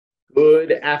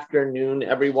Good afternoon,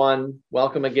 everyone.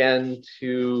 Welcome again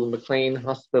to McLean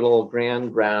Hospital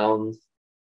Grand Rounds.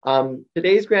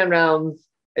 Today's Grand Rounds,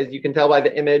 as you can tell by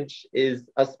the image, is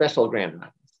a special Grand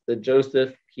Rounds, the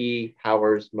Joseph P.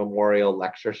 Powers Memorial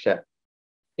Lectureship.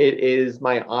 It is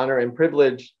my honor and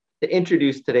privilege to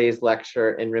introduce today's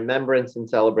lecture in remembrance and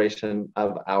celebration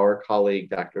of our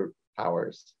colleague, Dr.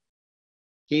 Powers.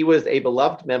 He was a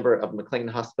beloved member of McLean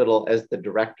Hospital as the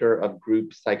director of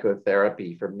group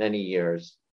psychotherapy for many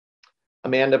years. A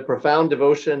man of profound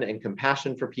devotion and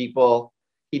compassion for people,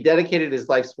 he dedicated his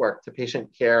life's work to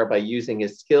patient care by using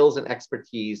his skills and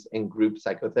expertise in group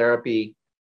psychotherapy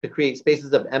to create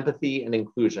spaces of empathy and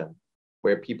inclusion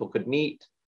where people could meet,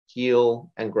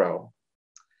 heal, and grow.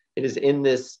 It is in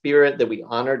this spirit that we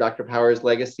honor Dr. Powers'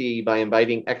 legacy by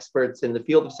inviting experts in the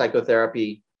field of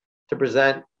psychotherapy to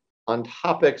present on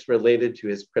topics related to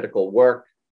his critical work.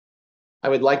 I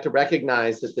would like to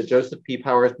recognize that the Joseph P.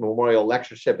 Powers Memorial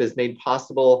Lectureship is made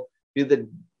possible through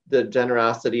the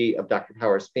generosity of Dr.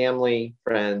 Powers' family,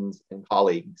 friends, and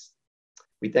colleagues.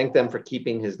 We thank them for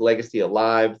keeping his legacy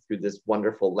alive through this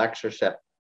wonderful lectureship.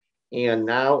 And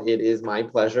now it is my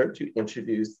pleasure to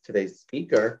introduce today's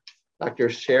speaker, Dr.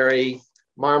 Cheri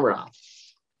Marmarosh.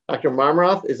 Dr.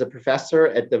 Marmarosh is a professor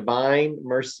at Divine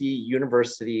Mercy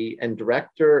University and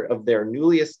director of their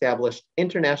newly established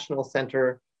International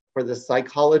Center for the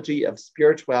Psychology of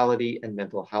Spirituality and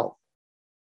Mental Health.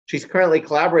 She's currently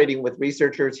collaborating with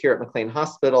researchers here at McLean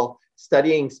Hospital,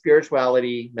 studying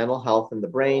spirituality, mental health, and the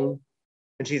brain.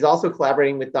 And she's also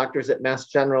collaborating with doctors at Mass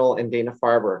General and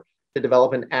Dana-Farber to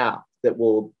develop an app that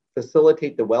will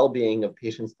facilitate the well-being of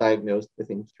patients diagnosed with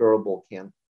incurable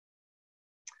cancer.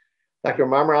 Dr.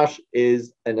 Marmarosh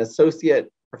is an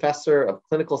associate professor of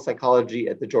clinical psychology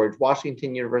at the George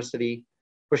Washington University,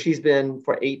 where she's been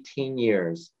for 18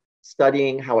 years,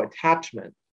 studying how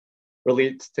attachment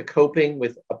relates to coping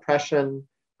with oppression,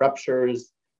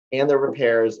 ruptures, and their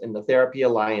repairs in the therapy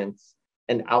alliance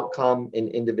and outcome in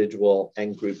individual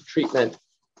and group treatment.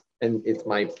 And it's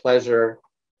my pleasure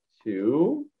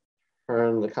to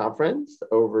turn the conference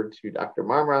over to Dr.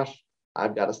 Marmarosh.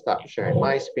 I've got to stop sharing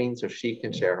my screen so she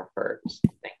can share hers.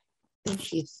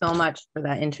 Thank you so much for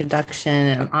that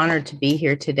introduction. I'm honored to be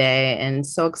here today and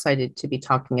so excited to be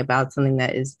talking about something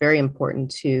that is very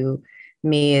important to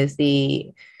me is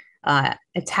the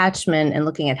attachment and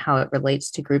looking at how it relates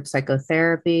to group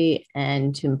psychotherapy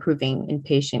and to improving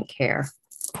inpatient care.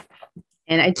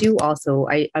 And I do also,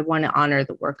 I want to honor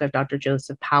the work of Dr.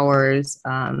 Joseph Powers.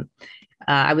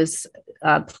 I was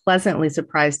pleasantly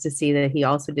surprised to see that he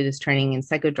also did his training in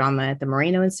psychodrama at the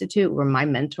Moreno Institute, where my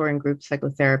mentor in group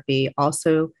psychotherapy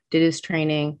also did his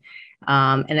training.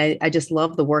 And I just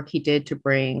love the work he did to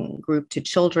bring group to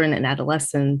children and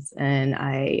adolescents. And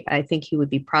I think he would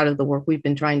be proud of the work we've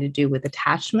been trying to do with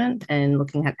attachment and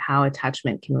looking at how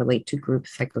attachment can relate to group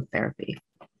psychotherapy.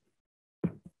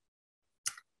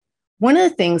 One of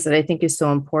the things that I think is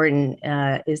so important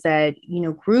is that,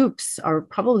 groups are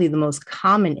probably the most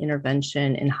common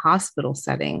intervention in hospital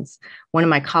settings. One of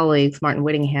my colleagues, Martin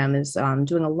Whittingham, is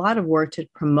doing a lot of work to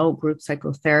promote group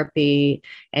psychotherapy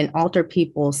and alter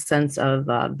people's sense of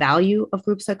value of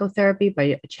group psychotherapy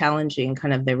by challenging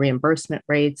kind of the reimbursement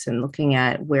rates and looking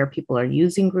at where people are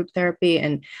using group therapy.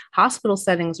 And hospital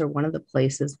settings are one of the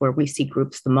places where we see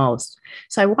groups the most.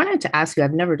 So I wanted to ask you,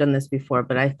 I've never done this before,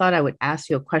 but I thought I would ask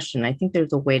you a question. I think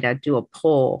there's a way to do a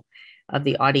poll of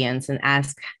the audience and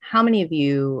ask how many of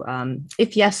you,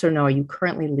 if yes or no, are you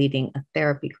currently leading a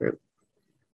therapy group?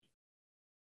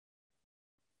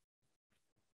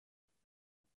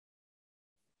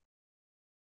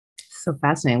 So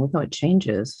fascinating. Look how it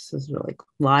changes. This is really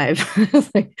live.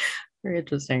 It's like very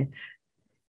interesting.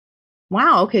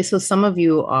 Wow. Okay. So some of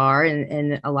you are,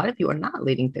 and a lot of you are not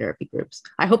leading therapy groups.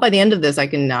 I hope by the end of this, I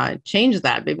can change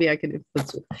that. Maybe I could.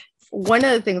 One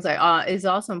of the things is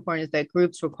also important is that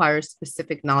groups require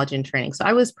specific knowledge and training. So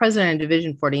I was president of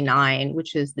Division 49,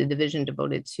 which is the division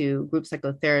devoted to group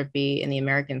psychotherapy in the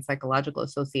American Psychological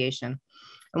Association.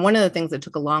 And one of the things that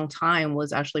took a long time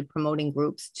was actually promoting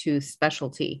groups to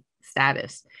specialty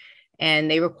status. And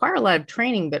they require a lot of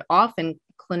training, but often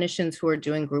clinicians who are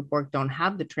doing group work don't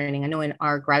have the training. I know in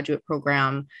our graduate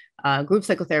program, group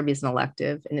psychotherapy is an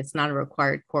elective and it's not a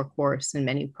required core course in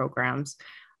many programs.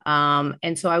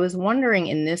 And so I was wondering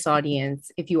in this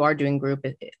audience, if you are doing group,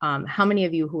 how many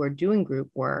of you who are doing group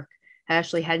work have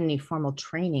actually had any formal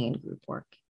training in group work?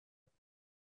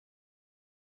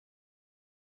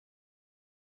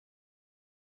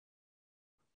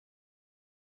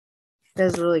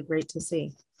 That's really great to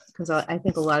see, because I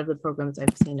think a lot of the programs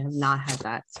I've seen have not had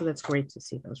that. So that's great to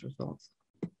see those results.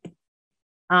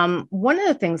 One of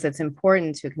the things that's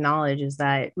important to acknowledge is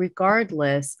that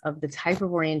regardless of the type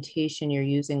of orientation you're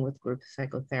using with group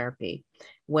psychotherapy,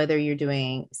 whether you're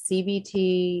doing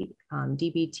CBT,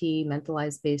 DBT,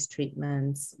 mentalized based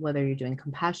treatments, whether you're doing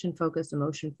compassion focused,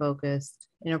 emotion focused,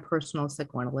 interpersonal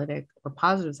psychoanalytic, or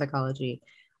positive psychology,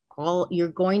 you're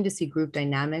going to see group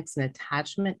dynamics and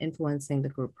attachment influencing the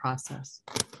group process.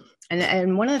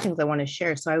 And one of the things I want to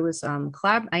share, so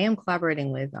I am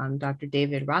collaborating with Dr.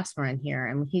 David Rossmarin here,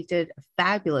 and he did a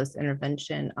fabulous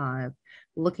intervention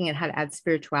looking at how to add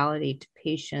spirituality to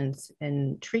patients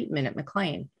in treatment at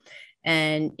McLean.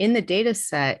 And in the data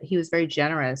set, he was very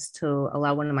generous to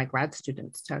allow one of my grad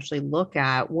students to actually look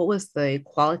at what was the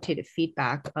qualitative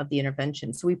feedback of the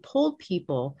intervention. So we pulled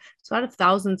people, so out of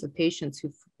thousands of patients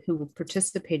who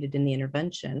participated in the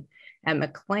intervention at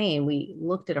McLean, we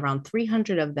looked at around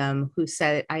 300 of them who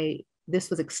said,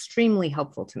 this was extremely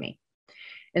helpful to me.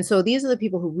 And so these are the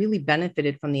people who really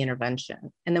benefited from the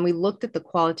intervention. And then we looked at the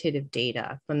qualitative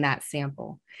data from that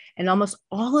sample. And almost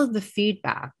all of the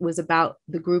feedback was about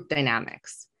the group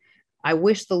dynamics. I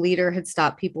wish the leader had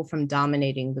stopped people from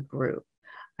dominating the group.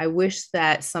 I wish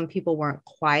that some people weren't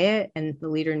quiet and the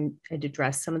leader had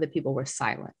addressed some of the people were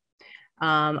silent.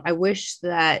 I wish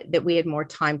that we had more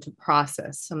time to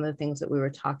process some of the things that we were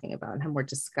talking about and have more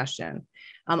discussion.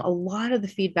 A lot of the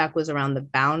feedback was around the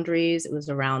boundaries. It was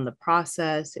around the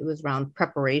process. It was around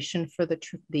preparation for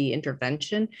the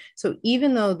intervention. So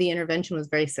even though the intervention was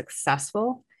very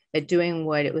successful at doing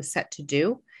what it was set to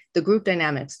do, the group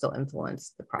dynamics still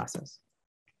influenced the process.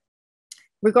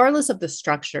 Regardless of the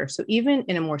structure, so even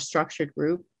in a more structured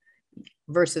group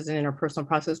versus an interpersonal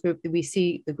process group, we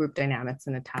see the group dynamics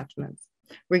and attachments.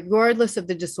 Regardless of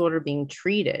the disorder being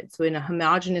treated. So in a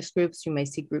homogeneous groups, you may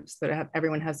see groups that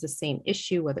everyone has the same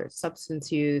issue, whether it's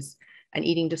substance use, an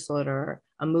eating disorder,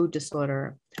 a mood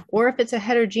disorder, or if it's a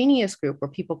heterogeneous group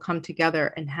where people come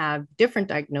together and have different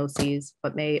diagnoses,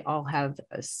 but may all have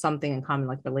something in common,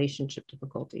 like relationship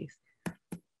difficulties.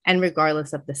 And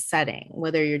regardless of the setting,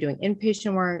 whether you're doing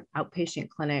inpatient work, outpatient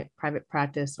clinic, private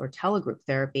practice, or telegroup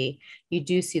therapy, you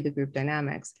do see the group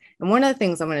dynamics. And one of the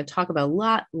things I'm going to talk about a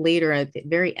lot later at the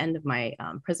very end of my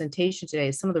presentation today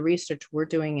is some of the research we're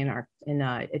doing at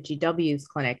GW's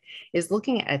clinic is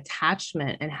looking at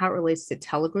attachment and how it relates to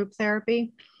telegroup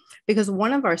therapy. Because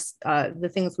one of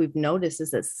the things we've noticed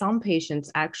is that some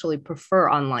patients actually prefer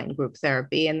online group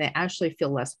therapy and they actually feel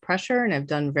less pressure and have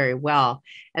done very well,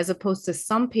 as opposed to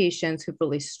some patients who've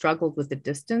really struggled with the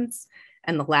distance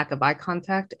and the lack of eye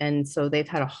contact. And so they've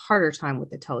had a harder time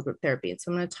with the telegroup therapy. And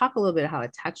so I'm going to talk a little bit how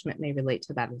attachment may relate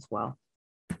to that as well.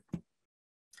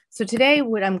 So today,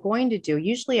 what I'm going to do,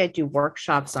 usually I do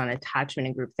workshops on attachment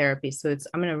and group therapy. So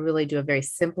I'm going to really do a very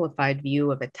simplified view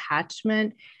of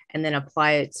attachment and then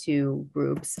apply it to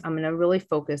groups. I'm going to really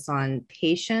focus on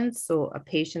patients. So a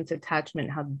patient's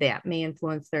attachment, how that may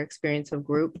influence their experience of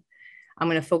group. I'm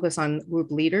going to focus on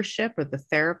group leadership or the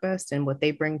therapist and what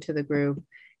they bring to the group.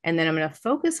 And then I'm going to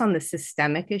focus on the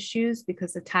systemic issues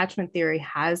because attachment theory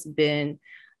has been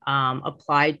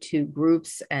applied to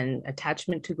groups and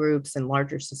attachment to groups and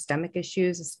larger systemic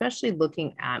issues, especially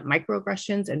looking at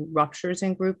microaggressions and ruptures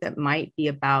in group that might be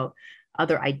about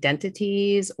other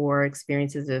identities or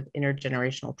experiences of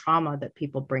intergenerational trauma that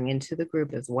people bring into the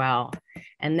group as well,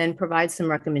 and then provide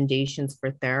some recommendations for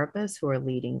therapists who are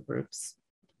leading groups.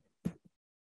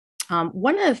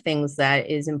 One of the things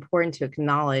that is important to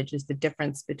acknowledge is the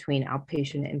difference between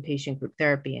outpatient and inpatient group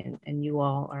therapy, and you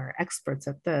all are experts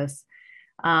at this.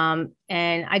 And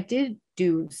I did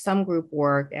do some group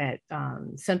work at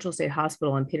Central State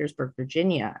Hospital in Petersburg,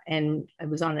 Virginia, and I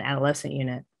was on an adolescent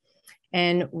unit.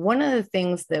 And one of the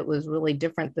things that was really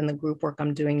different than the group work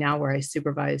I'm doing now, where I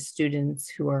supervise students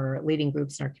who are leading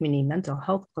groups in our community mental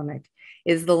health clinic,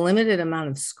 is the limited amount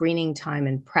of screening time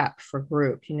and prep for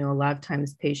group. You know, a lot of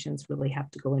times patients really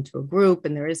have to go into a group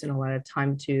and there isn't a lot of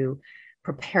time to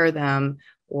prepare them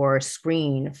or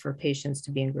screen for patients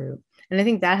to be in group. And I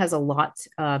think that has a lot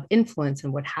of influence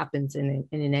in what happens in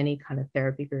any kind of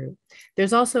therapy group.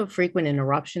 There's also frequent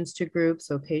interruptions to groups.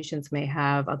 So patients may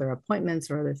have other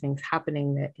appointments or other things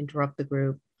happening that interrupt the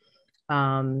group.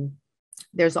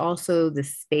 There's also the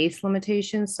space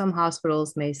limitations. Some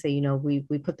hospitals may say, you know, we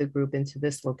put the group into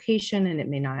this location and it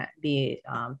may not be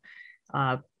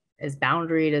as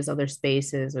boundaried as other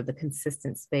spaces or the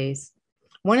consistent space.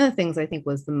 One of the things I think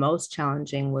was the most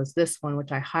challenging was this one,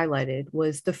 which I highlighted,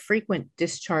 was the frequent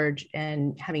discharge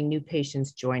and having new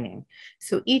patients joining.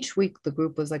 So each week the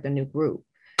group was like a new group.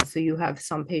 So you have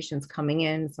some patients coming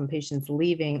in, some patients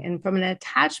leaving. And from an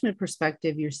attachment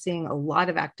perspective, you're seeing a lot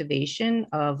of activation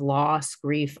of loss,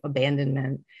 grief,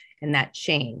 abandonment, and that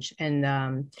change. And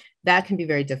that can be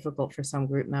very difficult for some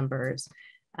group members.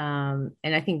 And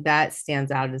I think that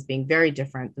stands out as being very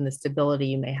different than the stability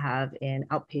you may have in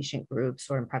outpatient groups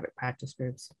or in private practice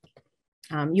groups.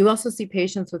 You also see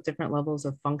patients with different levels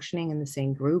of functioning in the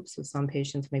same group. So some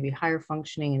patients may be higher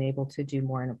functioning and able to do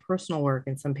more interpersonal work,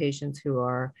 and some patients who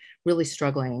are really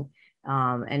struggling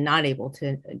and not able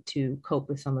to cope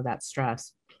with some of that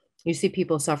stress. You see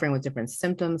people suffering with different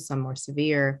symptoms, some more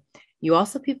severe. You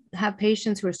also have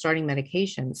patients who are starting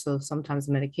medications. So sometimes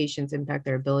medications impact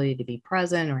their ability to be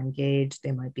present or engaged.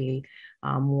 They might be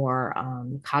more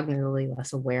cognitively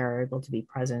less aware, able to be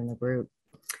present in the group.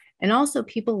 And also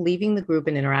people leaving the group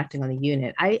and interacting on the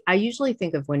unit. I usually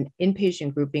think of when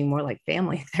inpatient group being more like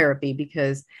family therapy,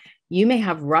 because you may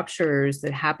have ruptures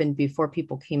that happened before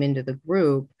people came into the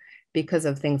group because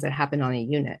of things that happen on a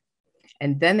unit.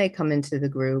 And then they come into the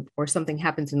group, or something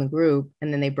happens in the group,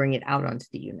 and then they bring it out onto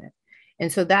the unit.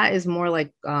 And so that is more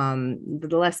like the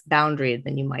less boundary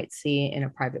than you might see in a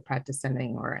private practice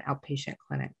setting or an outpatient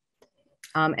clinic.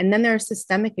 And then there are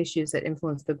systemic issues that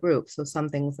influence the group. So some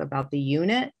things about the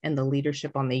unit and the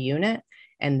leadership on the unit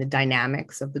and the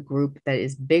dynamics of the group that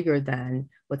is bigger than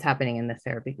what's happening in the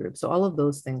therapy group. So all of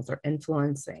those things are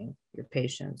influencing your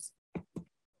patients.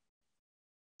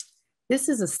 This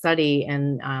is a study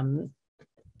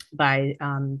by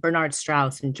Bernard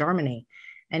Strauss in Germany.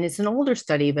 And it's an older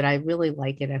study, but I really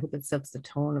like it. I hope it sets the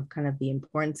tone of kind of the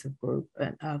importance of group,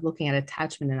 looking at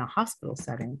attachment in a hospital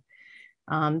setting.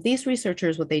 These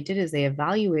researchers, what they did is they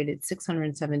evaluated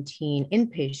 617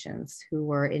 inpatients who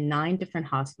were in 9 different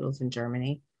hospitals in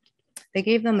Germany. They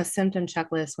gave them a symptom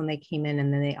checklist when they came in,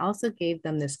 and then they also gave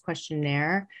them this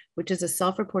questionnaire, which is a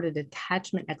self-reported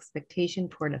attachment expectation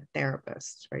toward a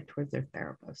therapist, right, towards their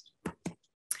therapist.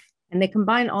 And they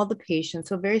combine all the patients,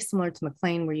 so very similar to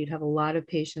McLean, where you'd have a lot of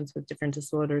patients with different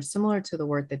disorders, similar to the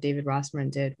work that David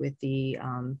Rossman did with the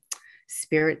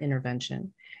spirit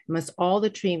intervention. Almost all the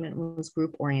treatment was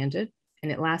group oriented,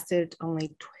 and it lasted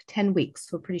only 10 weeks,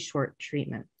 so pretty short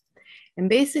treatment. And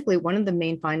basically, one of the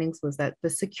main findings was that the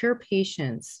secure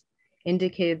patients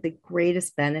indicated the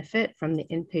greatest benefit from the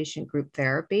inpatient group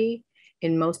therapy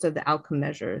in most of the outcome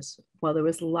measures, while there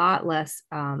was a lot less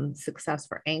success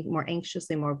for more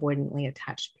anxiously, more avoidantly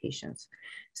attached patients.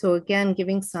 So again,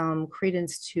 giving some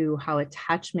credence to how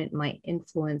attachment might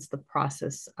influence the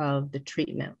process of the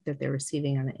treatment that they're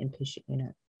receiving on an inpatient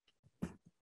unit.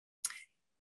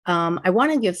 I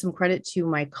want to give some credit to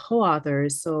my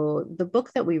co-authors. So the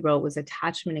book that we wrote was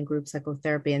Attachment in Group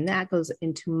Psychotherapy, and that goes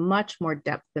into much more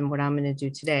depth than what I'm going to do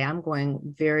today. I'm going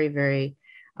very, very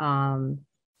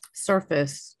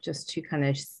surface, just to kind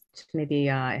of maybe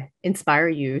inspire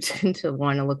you to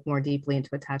want to look more deeply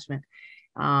into attachment.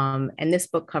 And this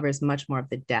book covers much more of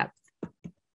the depth.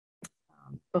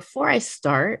 Before I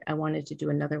start, I wanted to do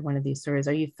another one of these surveys.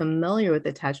 Are you familiar with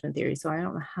attachment theory? So I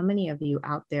don't know how many of you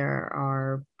out there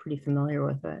are pretty familiar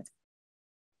with it.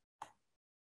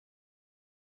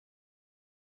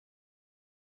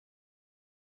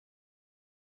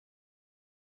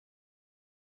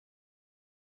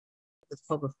 It's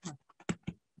public.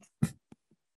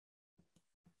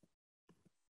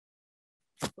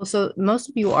 Well, so most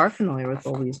of you are familiar with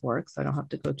Bowlby's work, so I don't have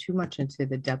to go too much into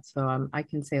the depth, so I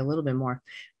can say a little bit more.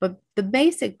 But the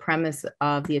basic premise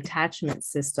of the attachment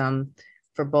system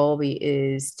for Bowlby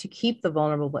is to keep the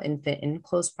vulnerable infant in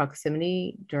close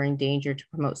proximity during danger to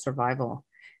promote survival.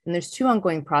 And there's 2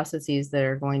 ongoing processes that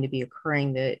are going to be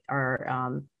occurring that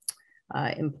are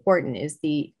important, is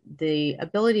the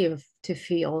ability to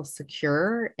feel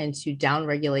secure and to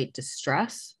downregulate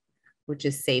distress, which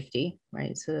is safety,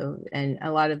 right? So, and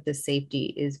a lot of the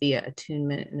safety is via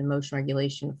attunement and emotion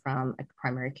regulation from a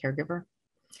primary caregiver.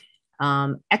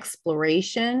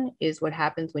 Exploration is what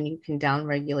happens when you can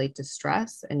downregulate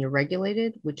distress and you're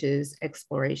regulated, which is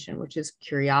exploration, which is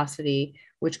curiosity,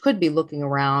 which could be looking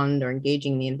around or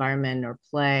engaging in the environment or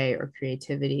play or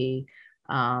creativity,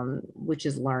 which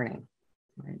is learning,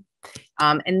 right?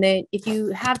 And then if you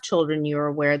have children, you're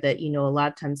aware that, a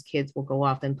lot of times kids will go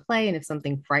off and play, and if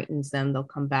something frightens them, they'll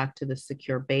come back to the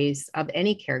secure base of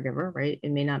any caregiver, right?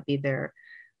 It may not be their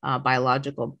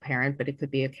biological parent, but it could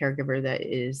be a caregiver that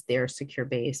is their secure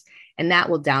base, and that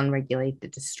will downregulate the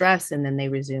distress, and then they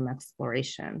resume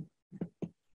exploration.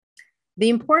 The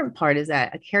important part is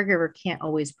that a caregiver can't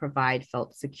always provide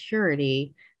felt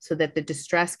security so that the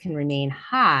distress can remain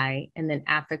high, and then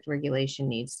affect regulation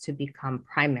needs to become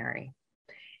primary.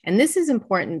 And this is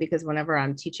important because whenever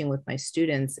I'm teaching with my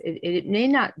students, it may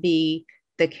not be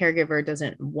the caregiver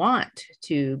doesn't want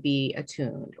to be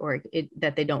attuned, or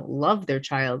that they don't love their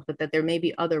child, but that there may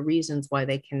be other reasons why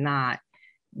they cannot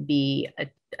be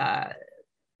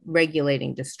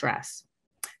regulating distress.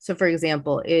 So for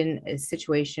example, in a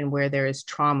situation where there is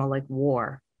trauma like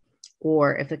war,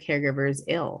 or if a caregiver is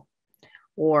ill,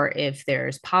 or if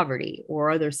there's poverty or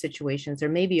other situations, there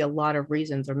may be a lot of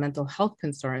reasons or mental health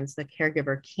concerns the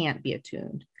caregiver can't be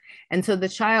attuned. And so the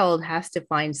child has to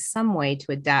find some way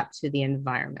to adapt to the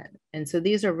environment. And so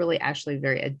these are really actually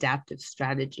very adaptive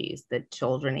strategies that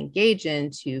children engage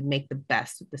in to make the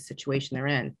best of the situation they're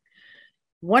in.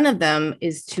 One of them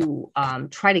is to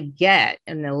try to get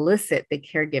and elicit the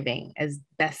caregiving as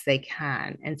best they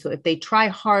can. And so if they try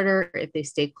harder, if they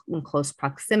stay in close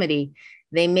proximity,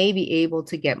 they may be able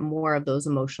to get more of those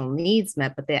emotional needs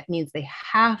met, but that means they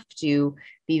have to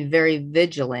be very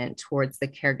vigilant towards the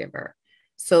caregiver.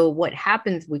 So what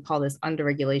happens, we call this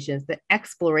underregulation, is the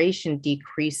exploration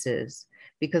decreases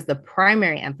because the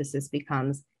primary emphasis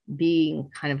becomes being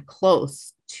kind of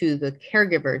close to the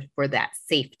caregiver for that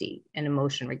safety and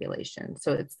emotion regulation.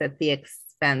 So it's at the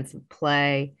expense of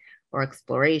play or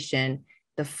exploration.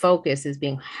 The focus is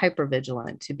being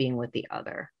hypervigilant to being with the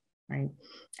other, right?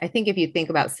 I think if you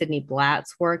think about Sidney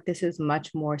Blatt's work, this is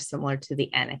much more similar to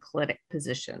the anaclitic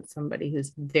position, somebody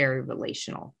who's very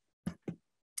relational.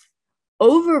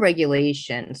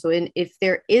 Overregulation. So if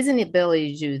there is an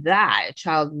ability to do that, a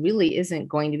child really isn't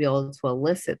going to be able to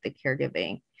elicit the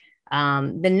caregiving.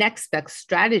 The next best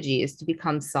strategy is to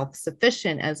become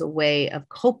self-sufficient as a way of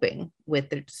coping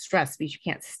with the distress, because you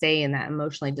can't stay in that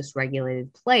emotionally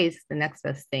dysregulated place. The next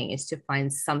best thing is to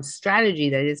find some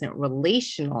strategy that isn't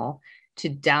relational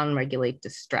to downregulate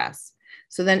distress.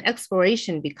 So then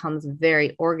exploration becomes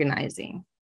very organizing.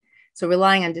 So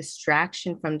relying on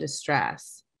distraction from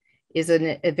distress is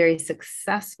a very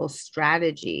successful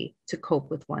strategy to cope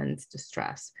with one's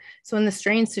distress. So in the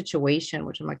strange situation,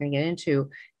 which I'm not going to get into,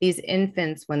 these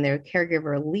infants, when their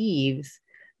caregiver leaves,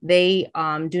 they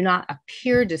do not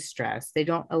appear distressed. They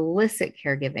don't elicit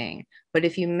caregiving. But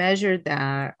if you measure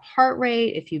their heart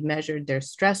rate, if you measured their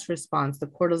stress response, the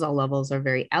cortisol levels are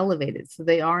very elevated. So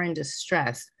they are in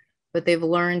distress, but they've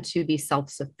learned to be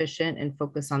self-sufficient and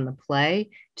focus on the play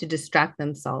to distract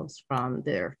themselves from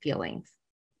their feelings.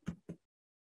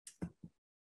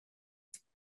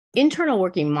 Internal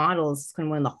working models is kind of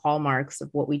one of the hallmarks of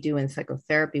what we do in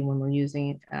psychotherapy when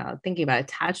we're thinking about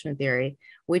attachment theory,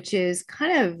 which is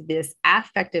kind of this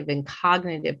affective and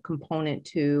cognitive component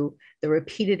to the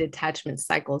repeated attachment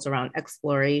cycles around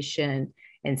exploration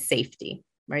and safety,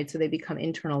 right? So they become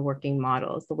internal working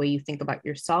models, the way you think about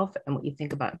yourself and what you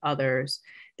think about others.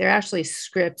 They're actually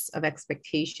scripts of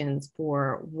expectations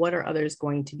for what are others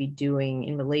going to be doing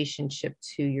in relationship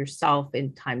to yourself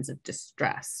in times of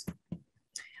distress.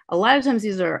 A lot of times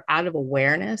these are out of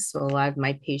awareness. So a lot of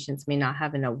my patients may not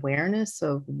have an awareness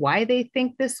of why they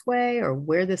think this way or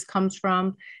where this comes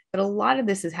from. But a lot of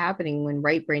this is happening when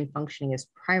right brain functioning is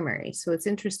primary. So it's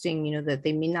interesting, that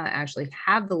they may not actually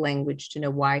have the language to know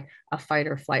why a fight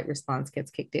or flight response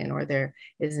gets kicked in, or there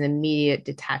is an immediate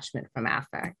detachment from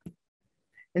affect.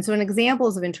 And so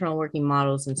examples of internal working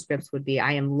models and scripts would be,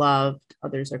 I am loved,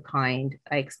 others are kind,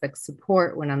 I expect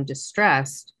support when I'm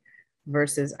distressed,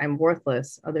 versus I'm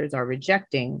worthless, others are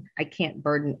rejecting, I can't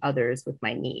burden others with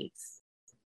my needs.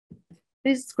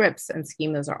 These scripts and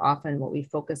schemas are often what we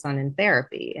focus on in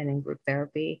therapy and in group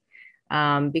therapy,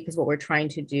 because what we're trying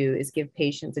to do is give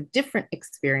patients a different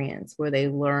experience where they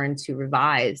learn to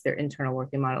revise their internal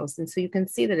working models. And so you can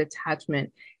see that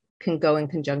attachment can go in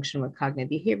conjunction with cognitive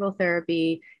behavioral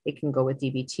therapy, it can go with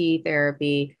DBT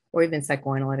therapy, or even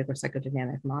psychoanalytic or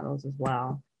psychodynamic models as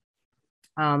well.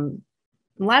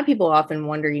 A lot of people often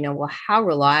wonder, well, how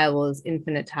reliable is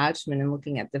infant attachment and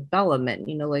looking at development?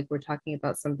 Like we're talking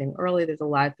about something early, there's a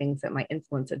lot of things that might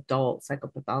influence adult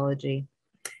psychopathology.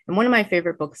 And one of my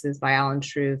favorite books is by Alan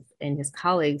Truth and his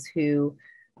colleagues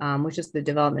which is the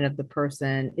development of the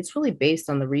person. It's really based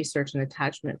on the research and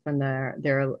attachment from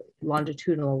their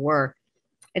longitudinal work.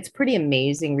 It's pretty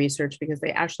amazing research because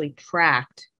they actually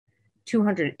tracked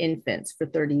 200 infants for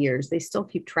 30 years. They still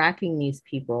keep tracking these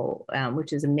people,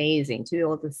 which is amazing to be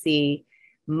able to see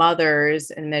mothers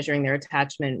and measuring their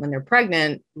attachment when they're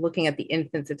pregnant, looking at the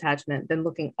infant's attachment, then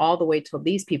looking all the way till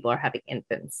these people are having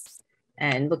infants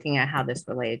and looking at how this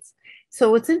relates.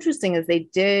 So what's interesting is they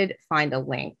did find a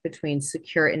link between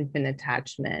secure infant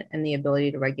attachment and the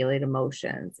ability to regulate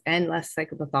emotions and less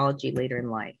psychopathology later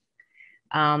in life.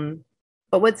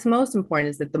 But what's most important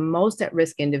is that the most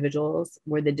at-risk individuals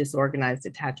were the disorganized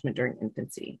attachment during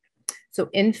infancy. So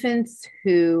infants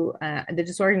who, the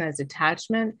disorganized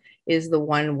attachment is the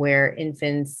one where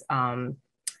infants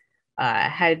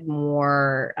had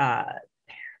more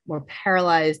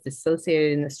paralyzed,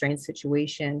 dissociated in the strained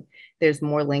situation. There's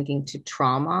more linking to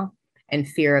trauma and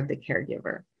fear of the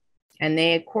caregiver. And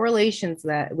they had correlations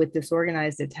that with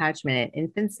disorganized attachment in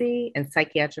infancy and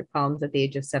psychiatric problems at the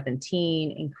age of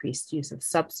 17, increased use of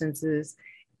substances,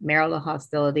 marital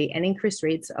hostility, and increased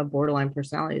rates of borderline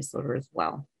personality disorder as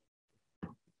well.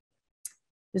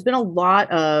 There's been a lot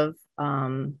of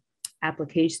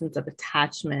applications of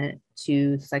attachment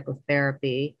to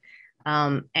psychotherapy,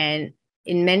 and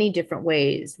in many different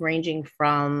ways, ranging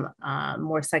from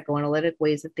more psychoanalytic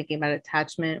ways of thinking about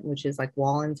attachment, which is like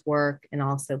Wallen's work and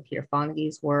also Peter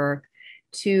Fonagy's work,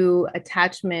 to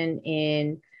attachment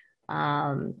in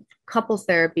couples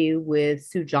therapy with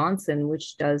Sue Johnson,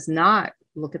 which does not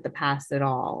look at the past at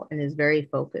all and is very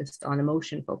focused on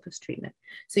emotion-focused treatment.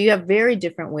 So you have very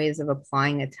different ways of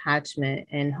applying attachment,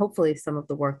 and hopefully some of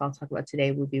the work I'll talk about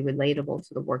today would be relatable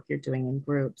to the work you're doing in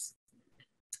groups.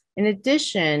 In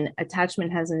addition,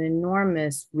 attachment has an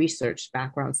enormous research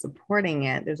background supporting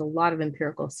it. There's a lot of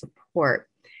empirical support.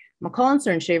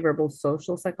 McCullenser and Shaver are both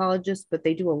social psychologists, but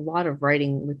they do a lot of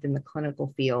writing within the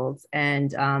clinical fields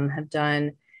and have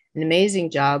done an amazing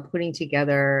job putting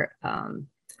together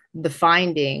the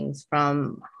findings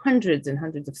from hundreds and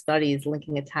hundreds of studies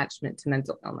linking attachment to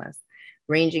mental illness,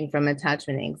 ranging from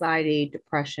attachment anxiety,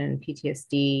 depression,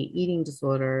 PTSD, eating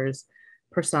disorders,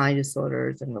 personality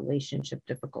disorders, and relationship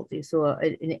difficulties. So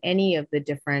in any of the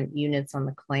different units on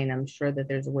the claim, I'm sure that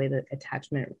there's a way that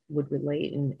attachment would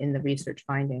relate in the research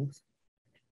findings.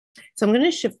 So I'm going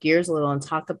to shift gears a little and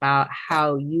talk about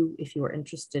how you, if you are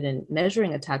interested in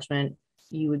measuring attachment,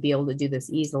 you would be able to do this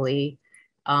easily.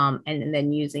 And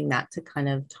then using that to kind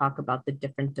of talk about the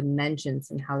different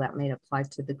dimensions and how that may apply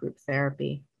to the group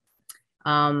therapy.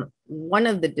 One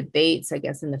of the debates, I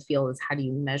guess, in the field is how do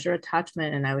you measure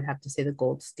attachment? And I would have to say the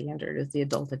gold standard is the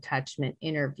adult attachment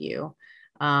interview.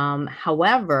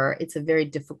 However, it's a very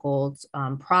difficult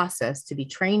process to be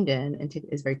trained in and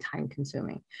is very time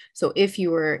consuming. So if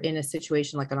you were in a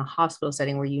situation like in a hospital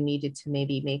setting where you needed to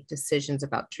maybe make decisions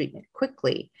about treatment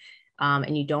quickly,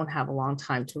 and you don't have a long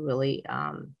time to really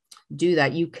do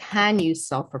that, you can use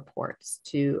self-reports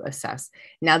to assess.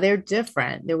 Now they're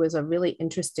different. There was a really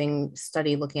interesting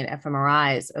study looking at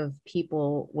fMRIs of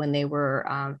people when they were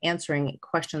answering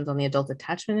questions on the adult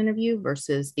attachment interview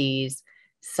versus these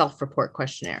self-report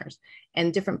questionnaires,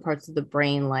 and different parts of the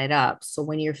brain light up. So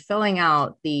when you're filling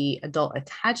out the adult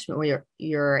attachment, where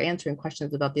you're answering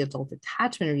questions about the adult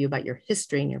attachment interview about your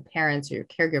history and your parents or your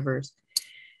caregivers,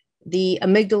 the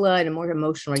amygdala and more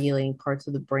emotional regulating parts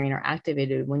of the brain are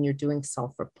activated when you're doing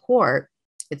self-report.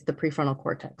 It's the prefrontal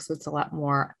cortex. So it's a lot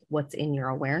more what's in your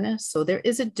awareness. So there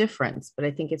is a difference, but I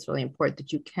think it's really important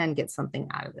that you can get something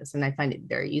out of this. And I find it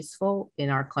very useful in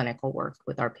our clinical work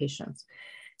with our patients.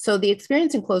 So the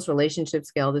experience and close relationship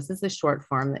scale, this is the short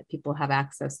form that people have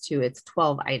access to. It's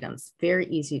 12 items, very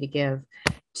easy to give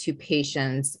to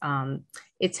patients.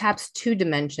 It taps two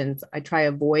dimensions. I try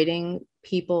avoiding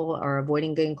people or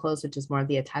avoiding getting close, which is more of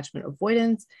the attachment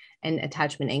avoidance, and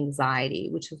attachment anxiety,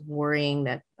 which is worrying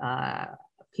that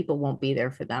people won't be there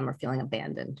for them or feeling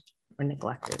abandoned or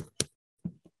neglected.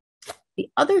 The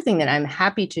other thing that I'm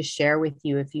happy to share with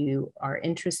you, if you are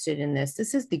interested in this,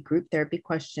 this is the group therapy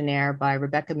questionnaire by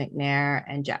Rebecca McNair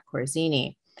and Jack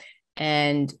Corzini.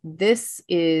 And this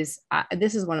is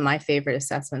one of my favorite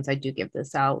assessments. I do give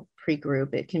this out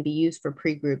pre-group. It can be used for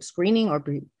pre-group screening or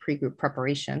pre-group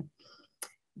preparation.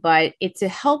 But it's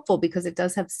helpful because it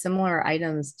does have similar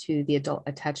items to the adult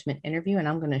attachment interview. And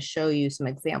I'm going to show you some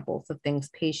examples of things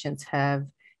patients have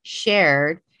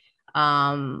shared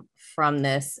from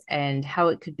this and how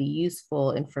it could be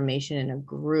useful information in a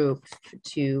group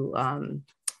to,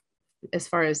 as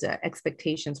far as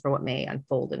expectations for what may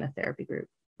unfold in a therapy group.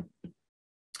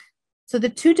 So the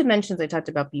two dimensions I talked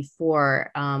about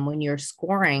before, when you're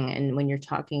scoring and when you're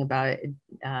talking about it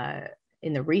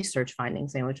in the research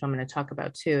findings, and which I'm going to talk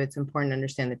about too, it's important to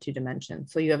understand the two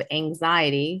dimensions. So you have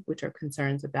anxiety, which are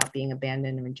concerns about being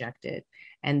abandoned and rejected,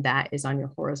 and that is on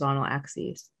your horizontal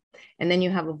axis. And then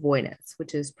you have avoidance,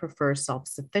 which is prefers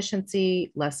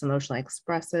self-sufficiency, less emotionally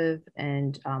expressive,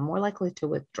 and more likely to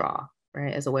withdraw,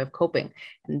 right, as a way of coping.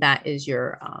 And that is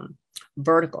your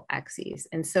vertical axes.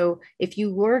 And so if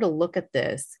you were to look at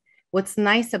this, what's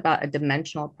nice about a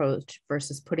dimensional approach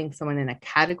versus putting someone in a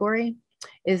category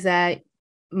is that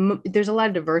there's a lot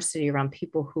of diversity around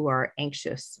people who are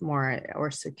anxious more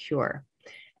or secure.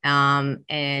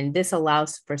 And this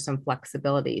allows for some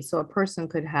flexibility. So a person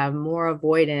could have more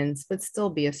avoidance, but still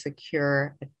be a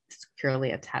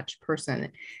securely attached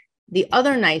person. The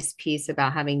other nice piece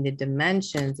about having the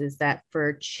dimensions is that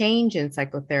for change in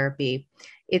psychotherapy,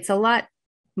 it's a lot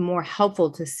more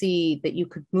helpful to see that you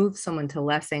could move someone to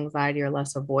less anxiety or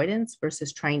less avoidance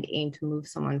versus trying to aim to move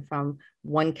someone from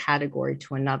one category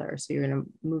to another. So you're going to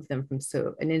move them from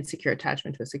an insecure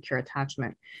attachment to a secure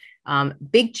attachment.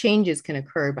 Big changes can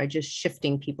occur by just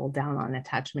shifting people down on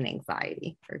attachment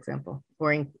anxiety, for example,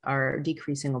 or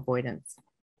decreasing avoidance.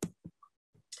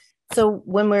 So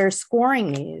when we're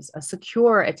scoring these, a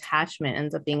secure attachment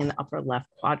ends up being in the upper left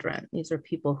quadrant. These are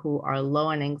people who are low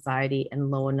on anxiety and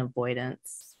low in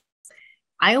avoidance.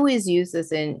 I always use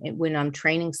this when I'm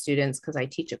training students because I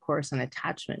teach a course on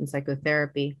attachment and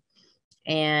psychotherapy.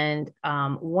 And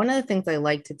one of the things I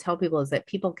like to tell people is that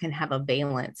people can have a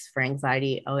valence for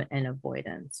anxiety and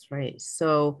avoidance, right?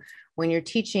 So when you're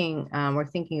teaching or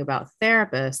thinking about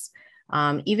therapists,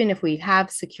 even if we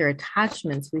have secure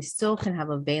attachments, we still can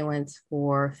have a valence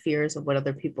for fears of what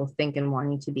other people think and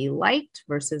wanting to be liked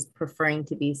versus preferring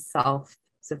to be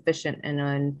self-sufficient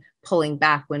and pulling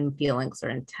back when feelings are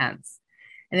intense.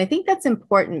 And I think that's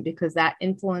important because that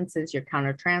influences your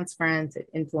countertransference. It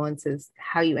influences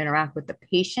how you interact with the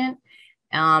patient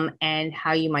and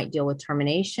how you might deal with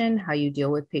termination, how you deal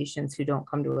with patients who don't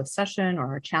come to a session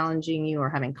or are challenging you or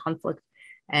having conflict,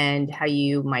 and how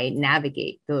you might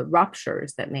navigate the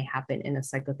ruptures that may happen in a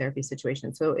psychotherapy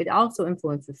situation. So it also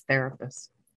influences therapists.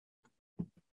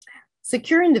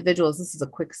 Secure individuals, this is a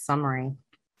quick summary.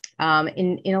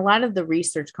 In a lot of the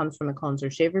research comes from McCombs or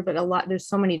Shaver, but there's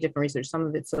so many different research. Some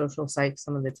of it's social psych,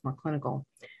 some of it's more clinical.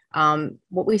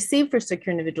 What we see for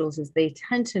secure individuals is they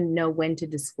tend to know when to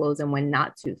disclose and when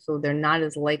not to. So they're not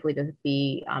as likely to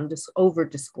be just over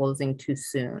disclosing too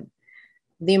soon.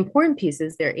 The important piece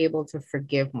is they're able to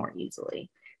forgive more easily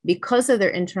because of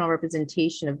their internal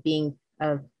representation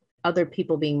of other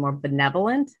people being more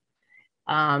benevolent.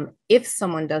 If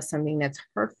someone does something that's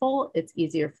hurtful, it's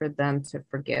easier for them to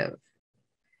forgive.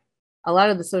 A lot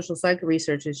of the social psych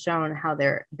research has shown how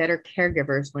they're better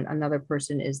caregivers when another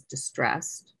person is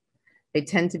distressed. They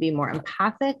tend to be more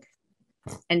empathic,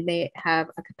 and they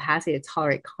have a capacity to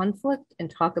tolerate conflict and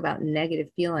talk about negative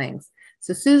feelings.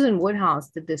 So Susan Woodhouse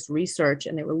did this research,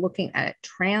 and they were looking at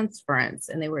transference,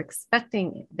 and they were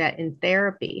expecting that in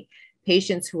therapy,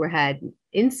 patients who had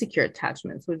insecure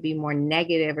attachments would be more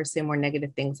negative or say more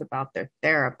negative things about their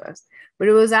therapist. But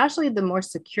it was actually the more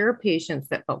secure patients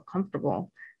that felt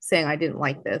comfortable saying, I didn't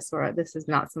like this, or this is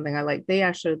not something I like. They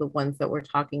actually are the ones that were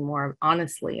talking more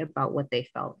honestly about what they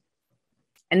felt.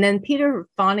 And then Peter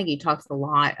Fonagy talks a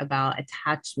lot about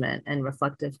attachment and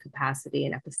reflective capacity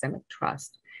and epistemic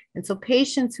trust. And so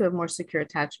patients who have more secure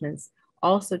attachments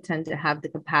also tend to have the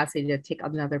capacity to take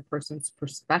another person's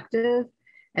perspective.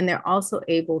 And they're also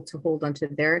able to hold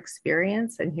onto their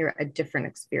experience and hear a different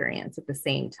experience at the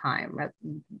same time.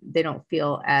 They don't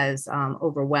feel as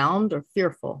overwhelmed or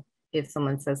fearful if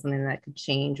someone says something that could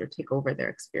change or take over their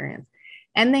experience.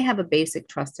 And they have a basic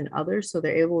trust in others, so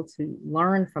they're able to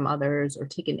learn from others or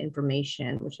take in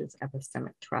information, which is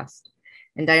epistemic trust.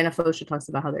 And Diana Fosha talks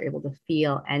about how they're able to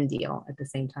feel and deal at the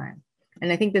same time.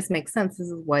 And I think this makes sense. This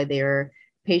is why they're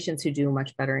patients who do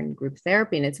much better in group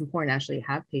therapy. And it's important to actually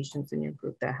have patients in your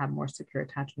group that have more secure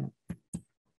attachment.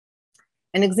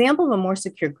 An example of a more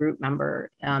secure group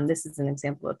member, this is an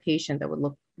example of a patient that would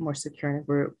look more secure in a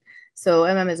group. So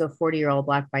is a 40-year-old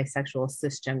Black bisexual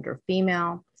cisgender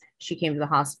female. She came to the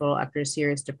hospital after a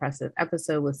serious depressive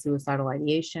episode with suicidal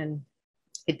ideation.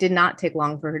 It did not take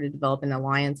long for her to develop an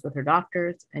alliance with her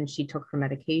doctors, and she took her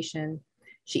medication.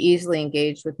 She easily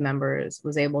engaged with members,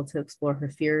 was able to explore her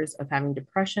fears of having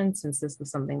depression, since this was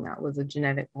something that was a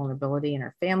genetic vulnerability in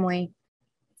her family.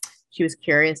 She was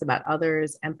curious about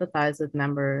others, empathized with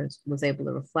members, was able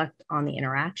to reflect on the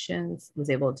interactions,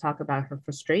 was able to talk about her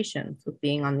frustrations with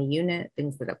being on the unit,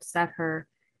 things that upset her,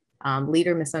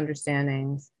 leader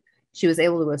misunderstandings. She was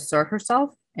able to assert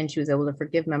herself, and she was able to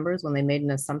forgive members when they made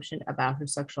an assumption about her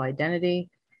sexual identity.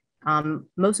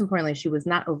 Most importantly, she was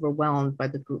not overwhelmed by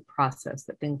the group process,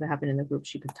 that things that happened in the group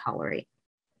she could tolerate.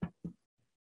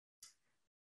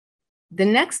 The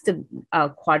next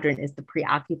quadrant is the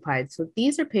preoccupied. So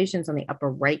these are patients on the upper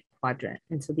right quadrant.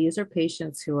 And so these are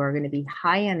patients who are going to be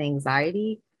high on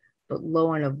anxiety, but low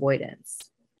on avoidance.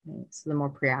 Okay? So the more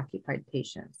preoccupied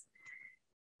patients.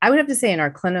 I would have to say in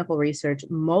our clinical research,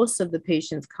 most of the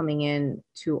patients coming in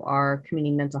to our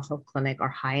community mental health clinic are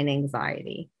high in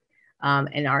anxiety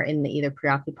and are in the either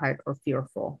preoccupied or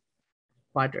fearful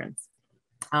quadrants.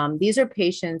 These are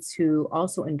patients who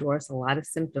also endorse a lot of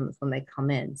symptoms when they come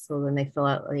in. So when they fill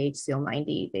out the HCL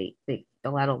 90, they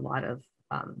fill out a lot of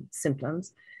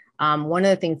symptoms. One of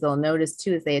the things they'll notice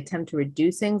too is they attempt to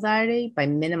reduce anxiety by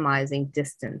minimizing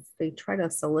distance. They try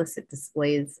to solicit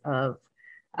displays of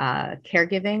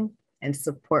caregiving and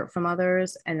support from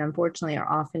others, and unfortunately are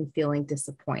often feeling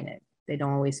disappointed. They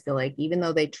don't always feel like, even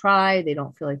though they try, they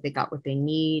don't feel like they got what they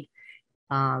need.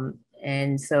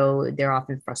 And so they're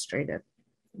often frustrated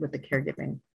with the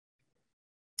caregiving.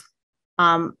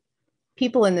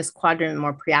 People in this quadrant,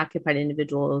 more preoccupied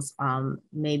individuals,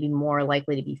 may be more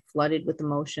likely to be flooded with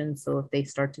emotions. So if they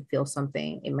start to feel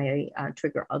something, it may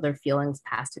trigger other feelings,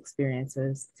 past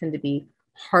experiences, tend to be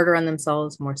harder on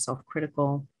themselves, more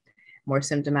self-critical, more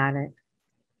symptomatic.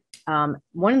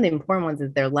 One of the important ones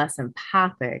is they're less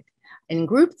empathic. In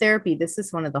group therapy, this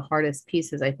is one of the hardest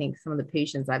pieces, I think, some of the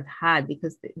patients I've had,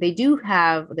 because they do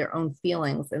have their own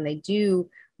feelings and they do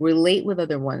relate with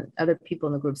other people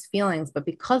in the group's feelings, but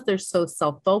because they're so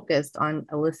self-focused on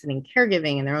eliciting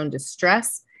caregiving and their own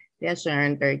distress, they actually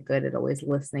aren't very good at always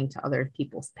listening to other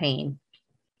people's pain.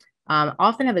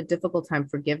 Often have a difficult time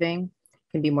forgiving,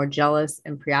 can be more jealous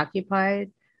and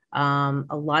preoccupied. A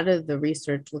lot of the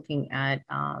research looking at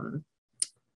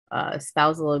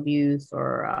spousal abuse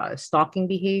or stalking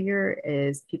behavior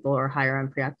is people are higher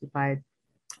on preoccupied.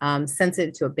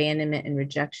 Sensitive to abandonment and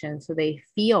rejection. So they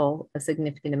feel a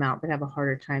significant amount, but have a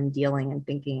harder time dealing and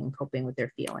thinking and coping with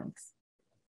their feelings.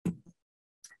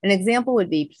 An example would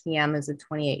be PM is a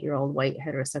 28-year-old white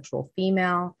heterosexual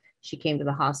female. She came to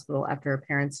the hospital after her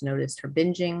parents noticed her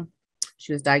binging.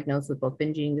 She was diagnosed with both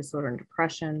binge eating disorder and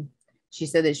depression. She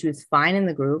said that she was fine in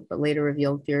the group, but later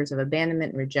revealed fears of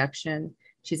abandonment and rejection.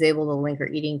 She's able to link her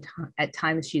eating at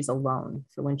times she's alone.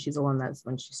 So when she's alone, that's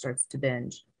when she starts to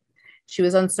binge. She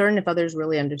was uncertain if others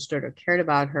really understood or cared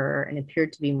about her and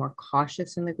appeared to be more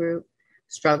cautious in the group,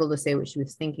 struggled to say what she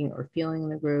was thinking or feeling in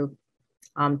the group,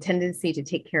 tendency to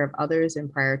take care of others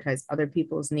and prioritize other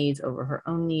people's needs over her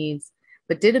own needs,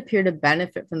 but did appear to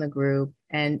benefit from the group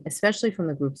and especially from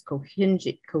the group's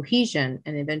cohesion,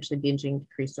 and eventually binging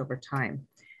decreased over time.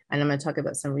 And I'm going to talk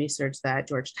about some research that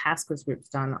George Tasca's group's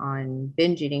done on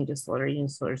binge eating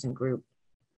disorders in group.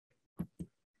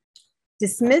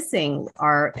 Dismissing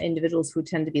are individuals who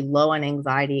tend to be low on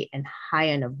anxiety and high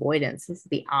in avoidance. This is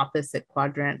the opposite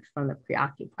quadrant from the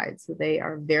preoccupied. So they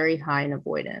are very high in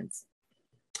avoidance.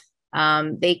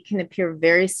 They can appear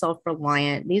very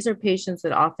self-reliant. These are patients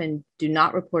that often do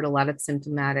not report a lot of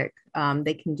symptomatic.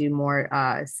 They can do more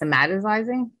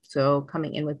somatizing. So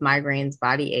coming in with migraines,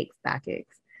 body aches, backaches,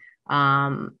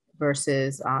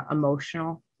 versus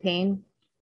emotional pain.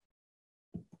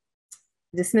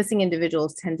 Dismissing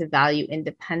individuals tend to value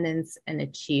independence and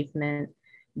achievement,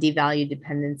 devalue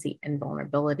dependency and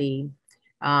vulnerability.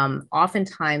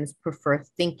 Oftentimes prefer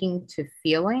thinking to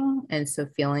feeling, and so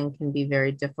feeling can be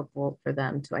very difficult for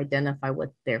them to identify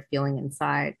what they're feeling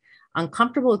inside.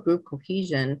 Uncomfortable with group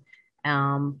cohesion,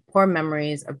 poor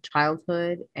memories of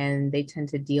childhood, and they tend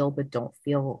to deal but don't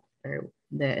feel, or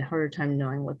the harder time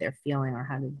knowing what they're feeling or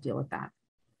how to deal with that.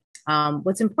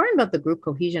 What's important about the group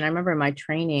cohesion, I remember in my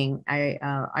training, I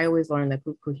always learned that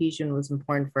group cohesion was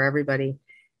important for everybody.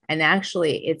 And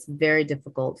actually, it's very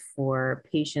difficult for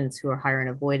patients who are higher in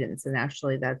avoidance. And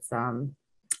actually, that's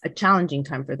a challenging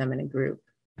time for them in a group.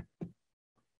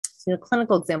 So a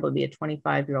clinical example would be a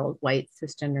 25-year-old white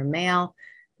cisgender male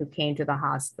who came to the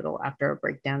hospital after a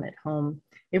breakdown at home.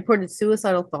 He reported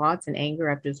suicidal thoughts and anger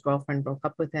after his girlfriend broke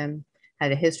up with him,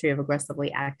 had a history of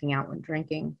aggressively acting out when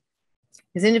drinking.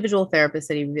 His individual therapist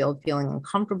said he revealed feeling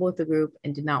uncomfortable with the group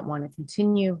and did not want to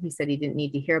continue. He said he didn't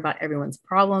need to hear about everyone's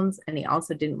problems, and he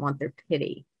also didn't want their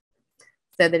pity.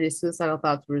 Said that his suicidal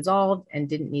thoughts were resolved and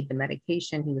didn't need the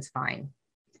medication. He was fine.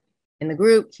 In the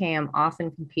group, Cam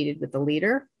often competed with the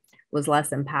leader, was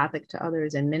less empathic to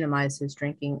others, and minimized his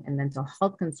drinking and mental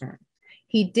health concerns.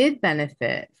 He did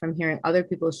benefit from hearing other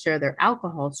people share their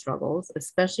alcohol struggles,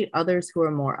 especially others who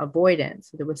are more avoidant.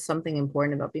 So there was something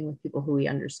important about being with people who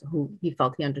he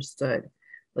felt he understood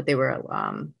what they were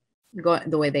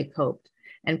the way they coped,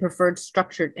 and preferred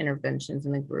structured interventions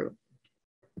in the group.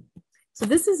 So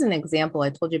this is an example. I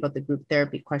told you about the group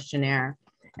therapy questionnaire,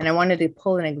 and I wanted to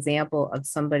pull an example of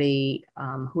somebody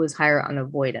who is higher on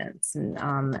avoidance and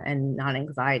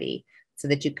non-anxiety, so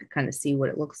that you could kind of see what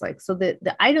it looks like. So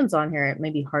the items on here, it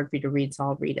may be hard for you to read, so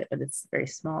I'll read it, but it's very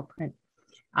small print.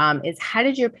 It's, how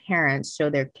did your parents show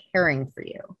their caring for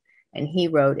you? And he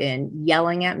wrote in,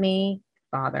 yelling at me,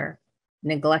 father,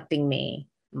 neglecting me,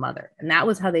 mother. And that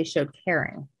was how they showed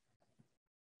caring.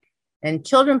 And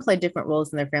children play different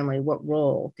roles in their family. What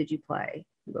role did you play?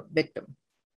 He wrote, victim.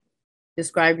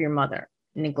 Describe your mother,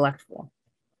 neglectful.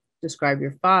 Describe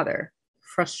your father,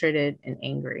 frustrated and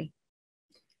angry.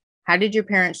 How did your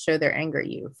parents show their anger at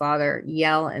you? Father,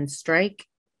 yell and strike.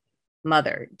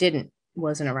 Mother, didn't,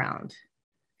 wasn't around.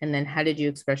 And then how did you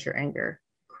express your anger?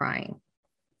 Crying.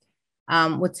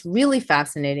 What's really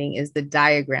fascinating is the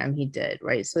diagram he did,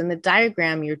 right? So in the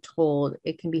diagram, you're told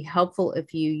it can be helpful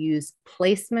if you use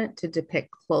placement to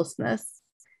depict closeness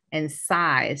and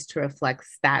size to reflect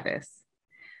status.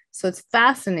 So it's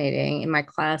fascinating. In my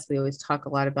class, we always talk a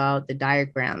lot about the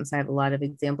diagrams. I have a lot of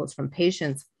examples from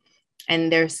patients,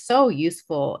 and they're so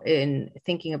useful in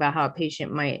thinking about how a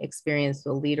patient might experience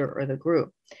the leader or the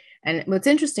group. And what's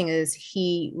interesting is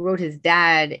he wrote his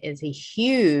dad as a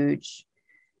huge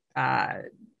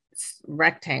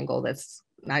rectangle that's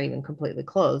not even completely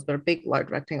closed, but a big, large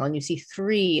rectangle. And you see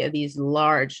three of these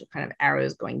large kind of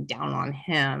arrows going down on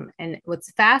him. And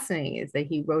what's fascinating is that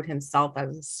he wrote himself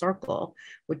as a circle,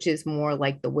 which is more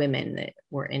like the women that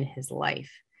were in his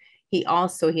life. He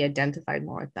identified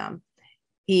more with them.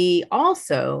 He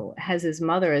also has his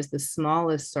mother as the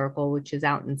smallest circle, which is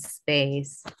out in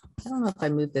space. I don't know if I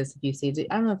move this, if you see it.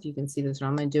 I don't know if you can see this, or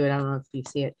I'm going to do it. I don't know if you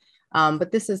see it.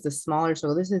 But this is the smaller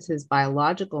circle. This is his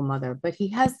biological mother, but he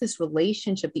has this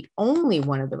relationship. The only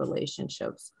one of the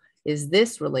relationships is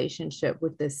this relationship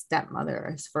with this stepmother,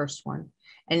 his first one.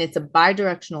 And it's a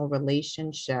bidirectional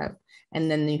relationship. And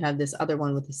then you have this other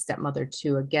one with his stepmother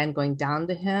too, again, going down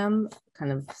to him,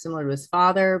 kind of similar to his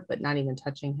father, but not even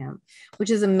touching him, which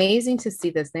is amazing to see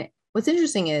this. What's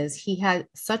interesting is he had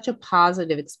such a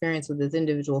positive experience with his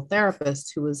individual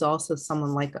therapist, who was also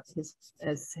someone like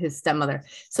his stepmother.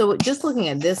 So just looking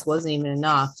at this wasn't even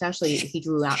enough. Actually,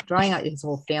 drawing out his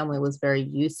whole family was very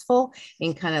useful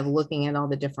in kind of looking at all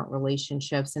the different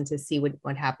relationships and to see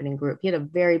what happened in group. He had a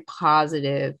very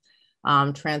positive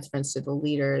transference to the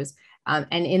leaders.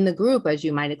 And in the group, as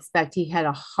you might expect, he had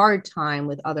a hard time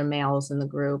with other males in the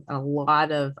group, a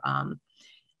lot of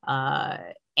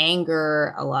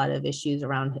anger, a lot of issues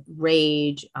around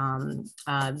rage,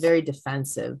 very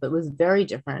defensive, but was very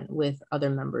different with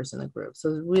other members in the group. So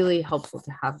it was really helpful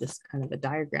to have this kind of a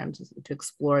diagram to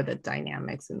explore the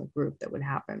dynamics in the group that would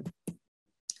happen.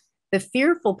 The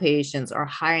fearful patients are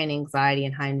high in anxiety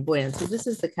and high in avoidance. So this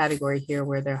is the category here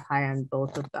where they're high on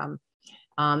both of them.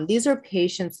 These are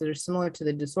patients that are similar to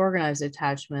the disorganized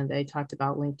attachment that I talked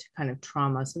about, linked to kind of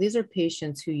trauma. So these are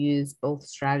patients who use both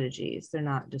strategies. They're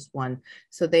not just one.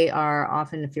 So they are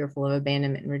often fearful of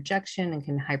abandonment and rejection and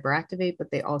can hyperactivate, but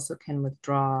they also can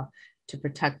withdraw to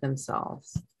protect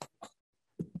themselves.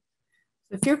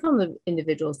 So fearful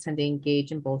individuals tend to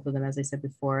engage in both of them. As I said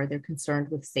before, they're concerned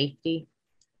with safety.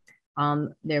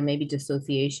 There may be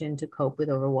dissociation to cope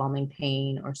with overwhelming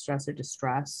pain or stress or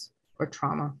distress or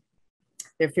trauma.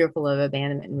 They're fearful of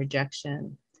abandonment and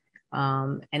rejection,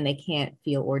 and they can't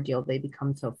feel or deal. They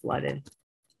become so flooded.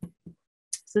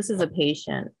 So this is a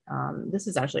patient. This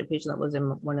is actually a patient that was in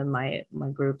one of my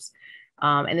groups,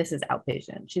 and this is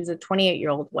outpatient. She's a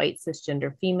 28-year-old white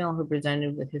cisgender female who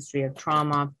presented with history of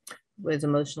trauma, was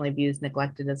emotionally abused,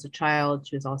 neglected as a child.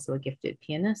 She was also a gifted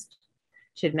pianist.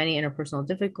 She had many interpersonal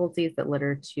difficulties that led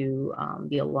her to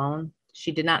be alone.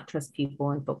 She did not trust people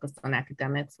and focused on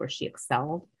academics, where she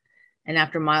excelled. And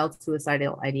after mild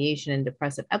suicidal ideation and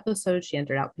depressive episodes, she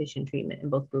entered outpatient treatment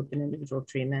in both group and individual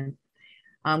treatment.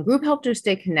 Group helped her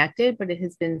stay connected, but it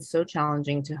has been so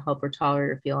challenging to help her tolerate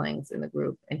her feelings in the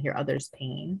group and hear others'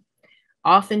 pain.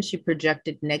 Often she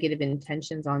projected negative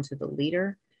intentions onto the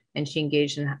leader, and she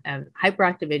engaged in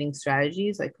hyperactivating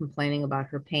strategies like complaining about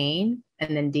her pain,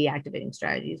 and then deactivating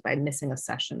strategies by missing a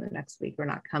session the next week or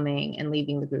not coming and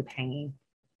leaving the group hanging.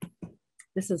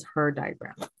 This is her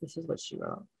diagram. This is what she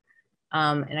wrote.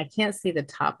 And I can't see the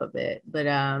top of it, but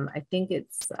I think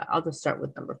I'll just start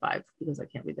with number 5 because I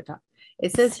can't read the top.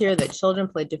 It says here that children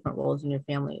play different roles in your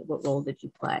family. What role did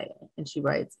you play? And she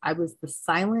writes, I was the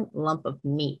silent lump of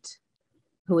meat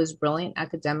who was brilliant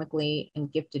academically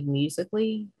and gifted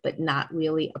musically, but not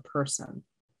really a person.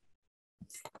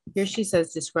 Here she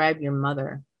says, describe your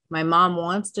mother. My mom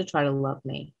wants to try to love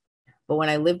me, but when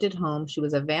I lived at home, she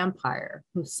was a vampire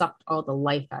who sucked all the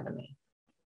life out of me.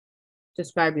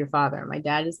 Describe your father. My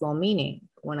dad is well-meaning.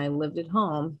 When I lived at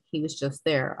home, he was just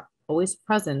there, always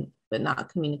present, but not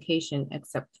communication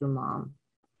except through mom.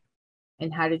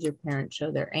 And how did your parents show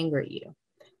their anger at you?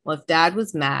 Well, if dad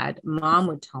was mad, mom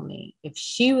would tell me. If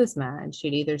she was mad,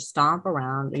 she'd either stomp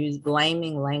around or use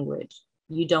blaming language.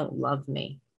 You don't love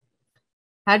me.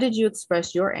 How did you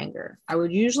express your anger? I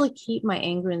would usually keep my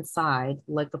anger inside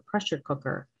like a pressure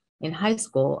cooker. In high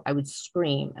school, I would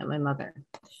scream at my mother.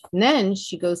 And then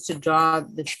she goes to draw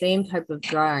the same type of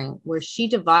drawing where she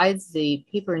divides the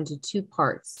paper into 2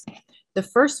 parts. The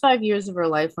first 5 years of her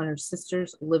life when her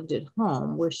sisters lived at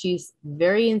home, where she's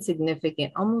very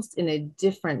insignificant, almost in a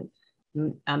different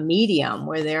medium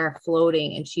where they're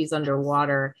floating and she's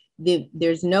underwater.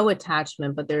 there's no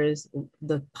attachment, but there is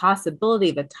the possibility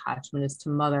of attachment is to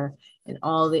mother and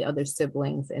all the other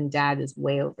siblings, and dad is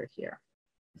way over here.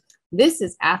 This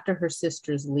is after her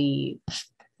sisters leave.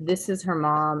 This is her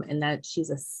mom, and that she's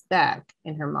a speck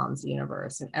in her mom's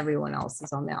universe, and everyone else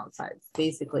is on the outside,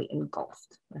 basically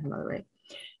engulfed by her mother, right?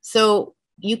 So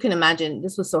you can imagine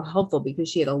this was so helpful because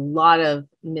she had a lot of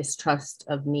mistrust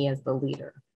of me as the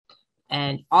leader,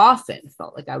 and often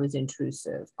felt like I was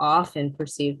intrusive, often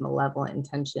perceived malevolent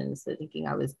intentions, thinking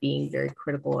I was being very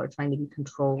critical or trying to be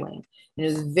controlling. And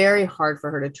it was very hard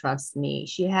for her to trust me.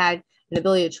 She had an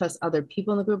ability to trust other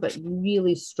people in the group, but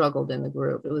really struggled in the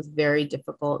group. It was very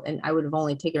difficult. And I would have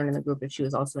only taken her in the group if she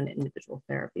was also in individual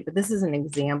therapy. But this is an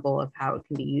example of how it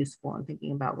can be useful in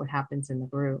thinking about what happens in the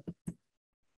group.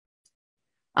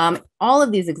 All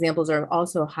of these examples are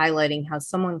also highlighting how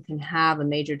someone can have a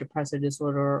major depressive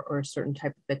disorder or a certain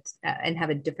type of it and have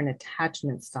a different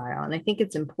attachment style. And I think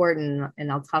it's important,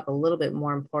 and I'll talk a little bit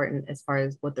more important as far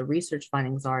as what the research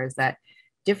findings are, is that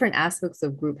different aspects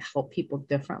of group help people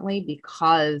differently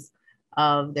because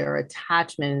of their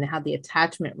attachment and how the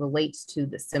attachment relates to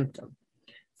the symptom.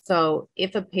 So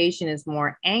if a patient is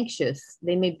more anxious,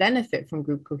 they may benefit from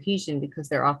group cohesion because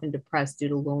they're often depressed due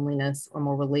to loneliness or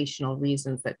more relational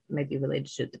reasons that may be related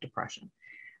to the depression.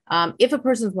 If a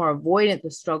person is more avoidant, the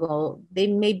struggle, they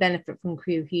may benefit from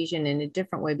cohesion in a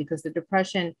different way because the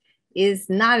depression is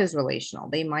not as relational.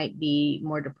 They might be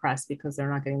more depressed because they're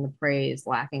not getting the praise,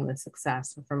 lacking the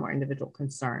success for more individual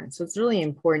concerns. So it's really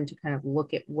important to kind of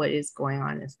look at what is going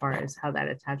on as far as how that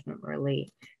attachment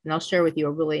relate. And I'll share with you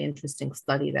a really interesting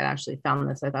study that actually found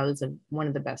this. I thought it was one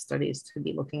of the best studies to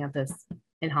be looking at this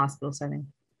in hospital setting.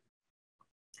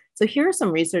 So here are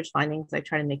some research findings. I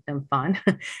try to make them fun.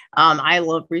 I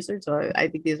love research, so I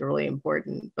think these are really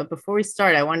important. But before we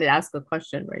start, I wanted to ask a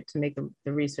question, right, to make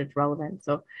the research relevant.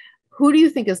 So who do you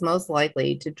think is most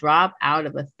likely to drop out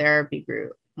of a therapy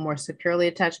group? More securely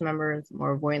attached members,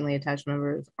 more avoidantly attached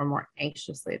members, or more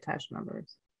anxiously attached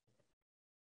members?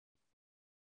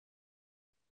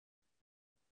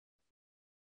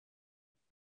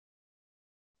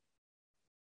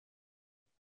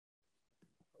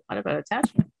 What about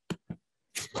attachment?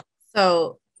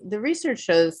 So the research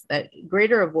shows that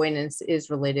greater avoidance is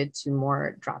related to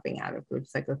more dropping out of group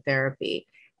psychotherapy,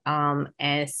 and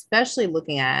especially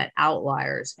looking at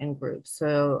outliers in groups.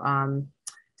 So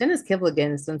Dennis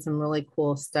Kipligan has done some really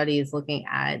cool studies looking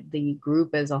at the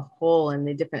group as a whole and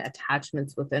the different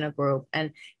attachments within a group.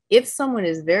 And if someone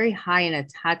is very high in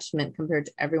attachment compared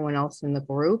to everyone else in the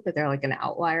group, if they're like an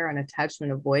outlier on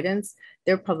attachment avoidance,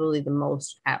 they're probably the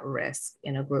most at risk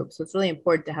in a group. So it's really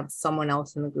important to have someone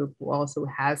else in the group who also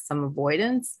has some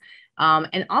avoidance.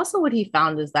 And also what he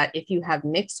found is that if you have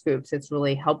mixed groups, it's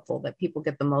really helpful that people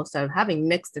get the most out of having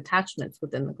mixed attachments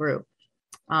within the group.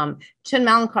 Chin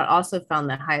Malincott also found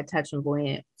that high attachment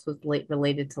avoidance was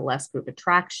related to less group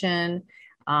attraction.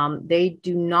 They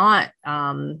do not,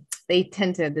 they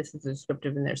tend to, this is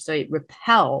descriptive in their study,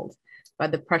 repelled by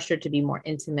the pressure to be more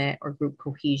intimate or group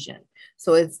cohesion.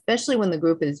 So especially when the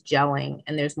group is gelling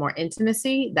and there's more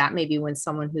intimacy, that may be when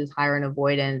someone who's higher in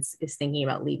avoidance is thinking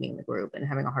about leaving the group and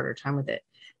having a harder time with it.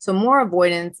 So more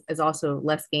avoidance is also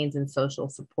less gains in social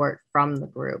support from the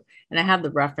group. And I have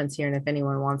the reference here, and if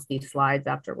anyone wants these slides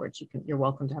afterwards, you're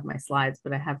welcome to have my slides,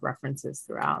 but I have references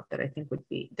throughout that I think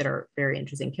that are very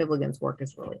interesting. Kipligan's work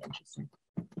is really interesting.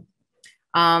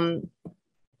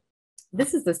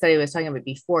 This is the study I was talking about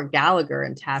before, Gallagher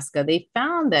and Tasca. They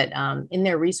found that in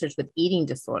their research with eating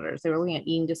disorders, they were looking at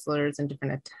eating disorders and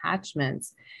different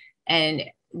attachments. And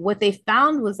what they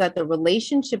found was that the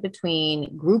relationship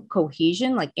between group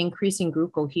cohesion, like increasing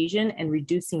group cohesion and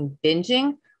reducing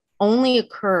binging, only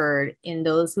occurred in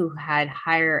those who had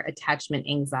higher attachment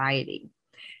anxiety.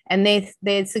 And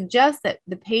they suggest that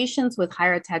the patients with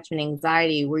higher attachment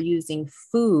anxiety were using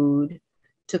food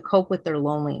to cope with their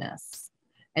loneliness.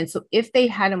 And so if they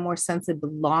had a more sense of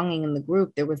belonging in the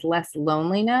group, there was less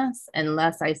loneliness and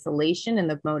less isolation, and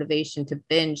the motivation to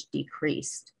binge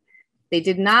decreased. They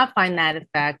did not find that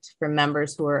effect for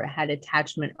members who had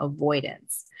attachment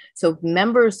avoidance. So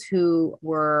members who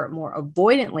were more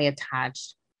avoidantly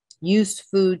attached used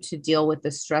food to deal with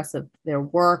the stress of their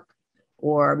work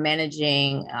or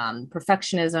managing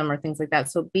perfectionism or things like that.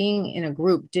 So being in a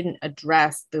group didn't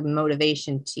address the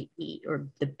motivation to eat or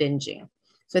the binging.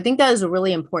 So I think that is a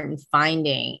really important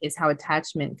finding, is how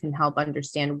attachment can help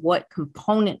understand what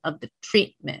component of the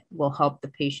treatment will help the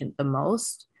patient the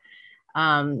most.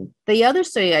 The other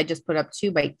study I just put up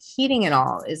too by Keating et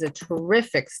al. Is a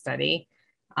terrific study.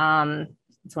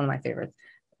 It's one of my favorites.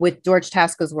 with George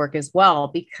Tasco's work as well,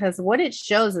 because what it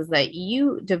shows is that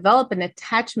you develop an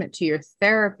attachment to your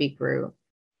therapy group.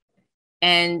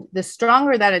 And the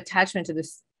stronger that attachment to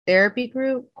this therapy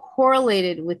group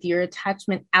correlated with your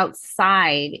attachment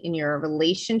outside in your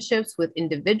relationships with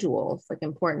individuals, like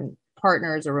important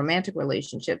partners or romantic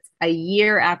relationships, a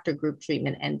year after group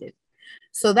treatment ended.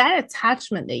 So that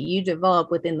attachment that you develop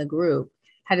within the group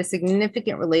had a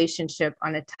significant relationship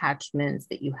on attachments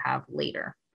that you have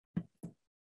later.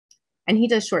 And he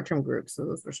does short-term groups, so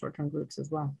those were short-term groups as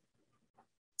well.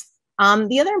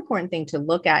 The other important thing to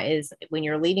look at is when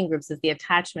you're leading groups is the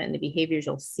attachment and the behaviors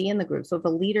you'll see in the group. So if a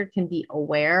leader can be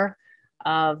aware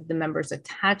of the members'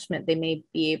 attachment, they may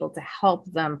be able to help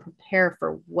them prepare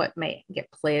for what may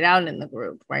get played out in the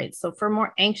group, right? So for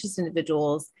more anxious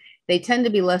individuals, they tend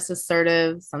to be less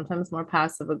assertive, sometimes more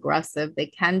passive aggressive. They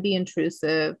can be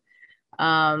intrusive.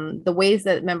 The ways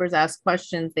that members ask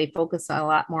questions, they focus a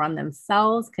lot more on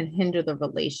themselves, can hinder the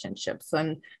relationship. So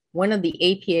in one of the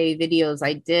APA videos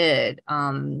I did,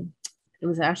 it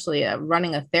was actually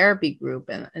running a therapy group,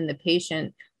 and the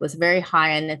patient was very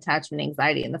high in attachment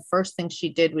anxiety. And the first thing she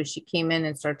did was she came in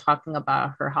and started talking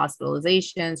about her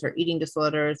hospitalizations, her eating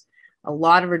disorders, a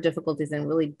lot of her difficulties, and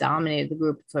really dominated the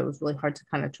group. So it was really hard to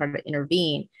kind of try to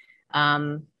intervene.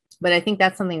 But I think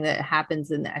that's something that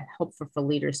happens and that helpful for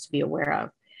leaders to be aware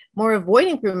of. More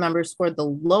avoidant group members scored the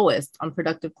lowest on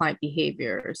productive client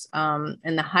behaviors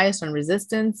and the highest on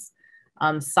resistance,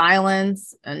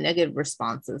 silence, and negative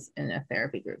responses in a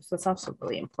therapy group. So it's also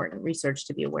really important research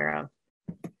to be aware of.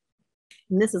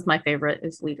 And this is my favorite,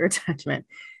 is leader attachment.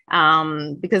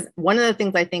 Because one of the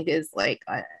things I think is like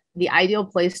the ideal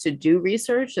place to do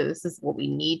research, so this is what we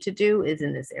need to do, is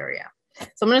in this area.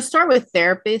 So I'm going to start with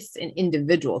therapists and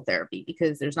individual therapy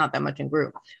because there's not that much in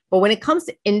group. But when it comes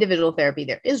to individual therapy,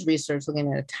 there is research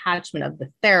looking at attachment of the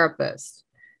therapist.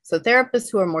 So therapists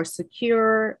who are more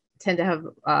secure tend to have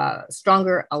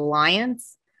stronger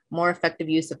alliance, more effective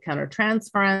use of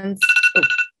countertransference. Oh,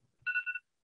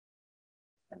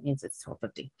 that means it's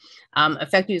 12:50.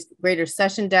 Effective use, greater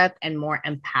session depth, and more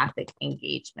empathic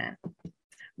engagement.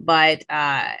 But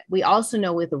we also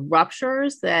know with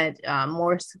ruptures that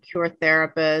more secure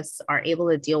therapists are able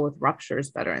to deal with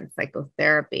ruptures better in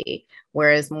psychotherapy,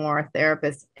 whereas more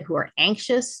therapists who are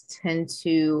anxious tend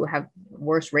to have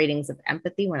worse ratings of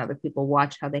empathy when other people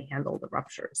watch how they handle the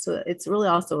rupture. So it's really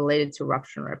also related to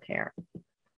rupture and repair.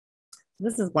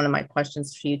 This is one of my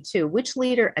questions for you too. Which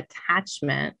leader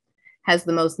attachment has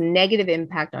the most negative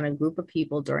impact on a group of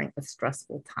people during a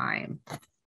stressful time?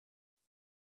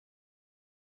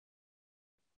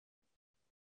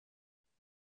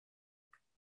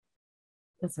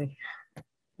 That's like a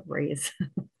raise.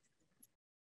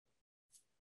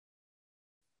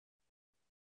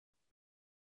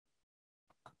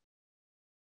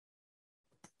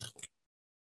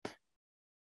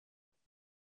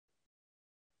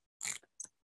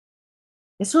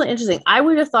 It's really interesting. I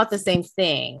would have thought the same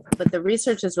thing, but the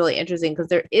research is really interesting because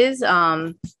there is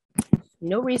no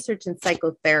research in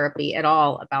psychotherapy at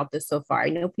all about this so far. I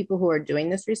know people who are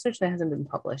doing this research that hasn't been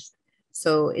published.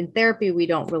 So in therapy, we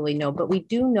don't really know, but we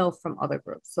do know from other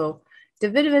groups. So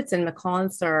Davidovitz and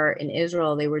McCollenstar in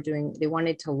Israel, they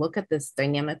wanted to look at this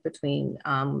dynamic between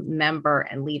member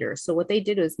and leader. So what they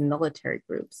did was military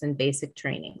groups and basic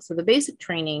training. So the basic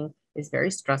training is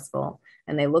very stressful.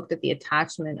 And they looked at the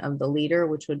attachment of the leader,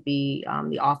 which would be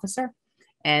the officer,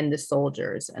 and the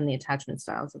soldiers and the attachment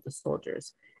styles of the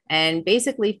soldiers. And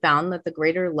basically found that the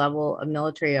greater level of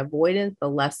military avoidance, the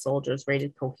less soldiers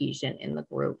rated cohesion in the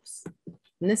groups.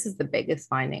 And this is the biggest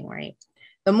finding, right?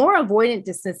 The more avoidant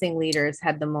dismissing leaders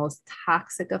had the most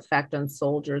toxic effect on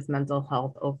soldiers' mental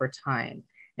health over time.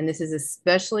 And this is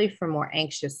especially for more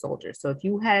anxious soldiers. So if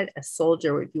you had a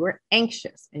soldier, if you were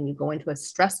anxious and you go into a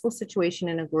stressful situation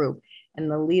in a group and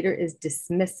the leader is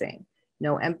dismissing,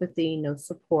 no empathy, no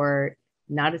support,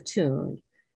 not attuned,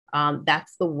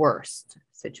 that's the worst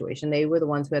situation. They were the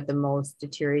ones who had the most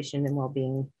deterioration in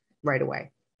well-being right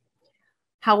away.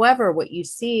 However, what you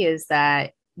see is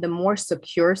that the more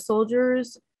secure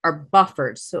soldiers are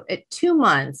buffered. So at 2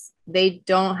 months, they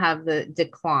don't have the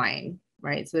decline,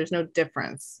 right? So there's no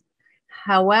difference.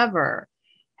 However,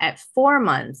 at 4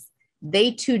 months, they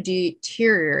too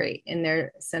deteriorate in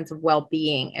their sense of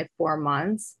well-being at 4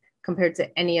 months compared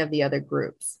to any of the other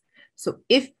groups. So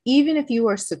even if you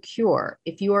are secure,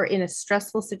 if you are in a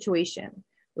stressful situation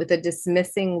with a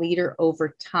dismissing leader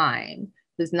over time,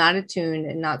 who's not attuned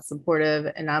and not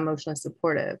supportive and not emotionally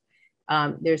supportive,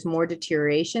 there's more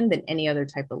deterioration than any other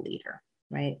type of leader.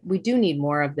 right? We do need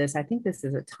more of this. I think this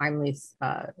is a timely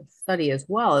study as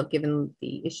well, given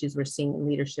the issues we're seeing in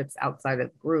leaderships outside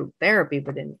of group therapy,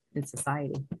 but in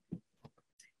society.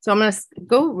 So I'm going to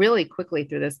go really quickly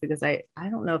through this because I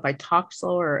don't know if I talked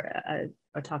slower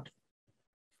or talked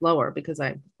slower because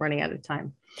I'm running out of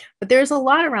time. But there's a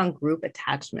lot around group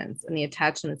attachments and the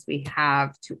attachments we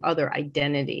have to other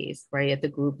identities, right, at the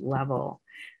group level.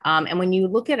 And when you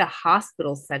look at a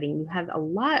hospital setting, you have a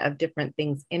lot of different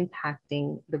things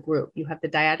impacting the group. You have the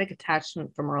dyadic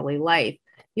attachment from early life.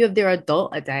 You have their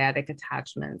adult dyadic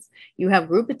attachments. You have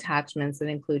group attachments that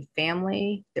include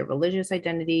family, their religious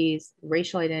identities,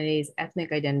 racial identities,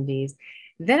 ethnic identities.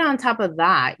 Then on top of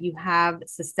that, you have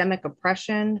systemic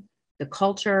oppression, the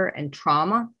culture and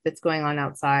trauma that's going on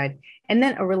outside, and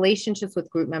then a relationships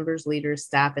with group members, leaders,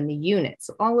 staff, and the unit.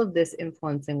 So all of this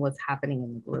influencing what's happening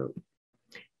in the group.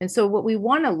 And so what we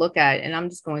want to look at, and I'm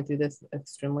just going through this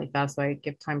extremely fast so I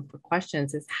give time for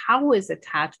questions, is how is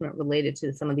attachment related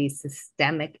to some of these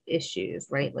systemic issues,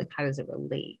 right? Like how does it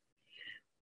relate?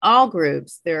 All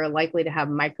groups, they're likely to have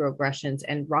microaggressions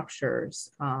and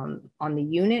ruptures on the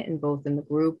unit and both in the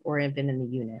group or even in the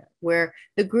unit, where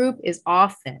the group is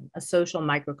often a social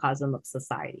microcosm of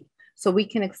society. So we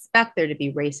can expect there to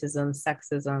be racism,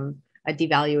 sexism, a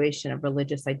devaluation of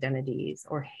religious identities,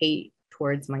 or hate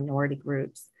towards minority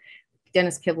groups.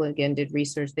 Dennis Kivligan did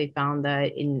research. They found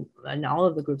that in all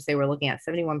of the groups they were looking at,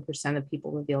 71% of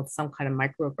people revealed some kind of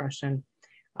microaggression.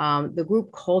 The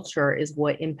group culture is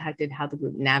what impacted how the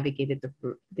group navigated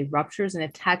the ruptures, and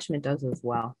attachment does as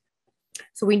well.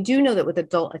 So we do know that with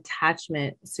adult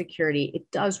attachment security,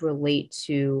 it does relate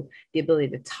to the ability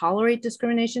to tolerate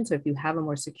discrimination. So if you have a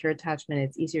more secure attachment,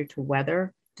 it's easier to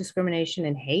weather discrimination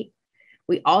and hate.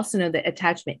 We also know that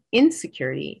attachment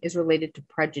insecurity is related to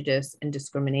prejudice and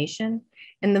discrimination.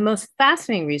 And the most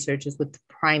fascinating research is with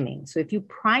priming. So if you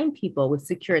prime people with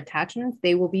secure attachments,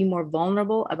 they will be more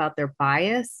vulnerable about their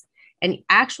bias and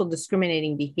actual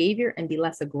discriminating behavior and be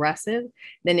less aggressive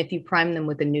than if you prime them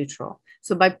with a neutral.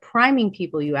 So by priming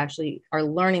people, you actually are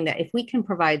learning that if we can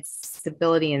provide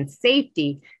stability and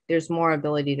safety, there's more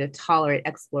ability to tolerate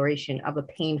exploration of a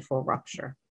painful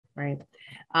rupture, right?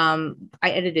 I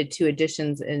edited 2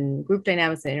 editions in Group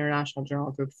Dynamics and International Journal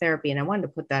of Group Therapy, and I wanted to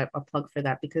put that a plug for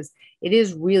that because it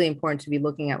is really important to be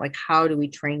looking at like how do we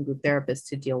train group therapists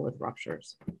to deal with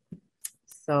ruptures.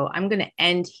 So I'm going to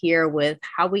end here with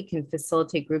how we can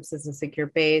facilitate groups as a secure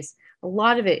base. A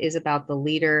lot of it is about the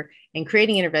leader and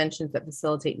creating interventions that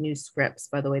facilitate new scripts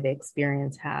by the way they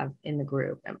experience have in the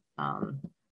group. That's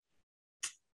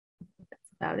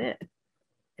about it.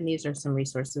 And these are some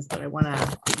resources, but I want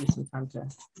to give you some time to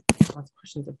ask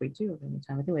questions if we do have any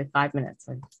time. I think we have 5 minutes.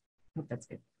 I hope that's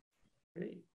good.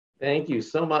 Great. Thank you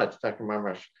so much, Dr.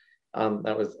 Marmarosh.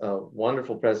 That was a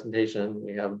wonderful presentation.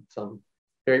 We have some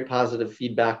very positive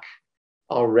feedback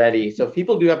already. So if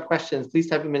people do have questions, please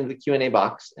type them into the Q&A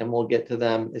box and we'll get to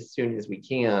them as soon as we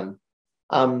can.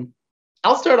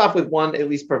 I'll start off with one at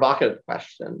least provocative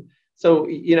question. So,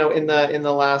 you know, in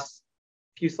the last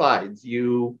few slides,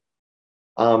 you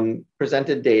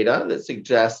presented data that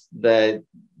suggests that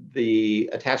the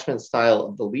attachment style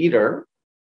of the leader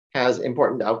has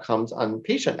important outcomes on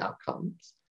patient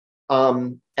outcomes.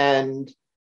 And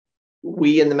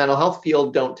we in the mental health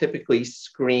field don't typically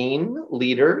screen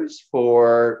leaders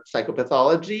for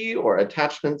psychopathology or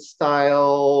attachment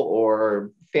style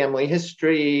or family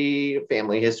history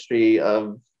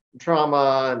of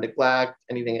trauma, neglect,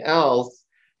 anything else.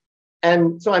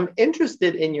 And so I'm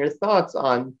interested in your thoughts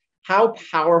on how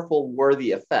powerful were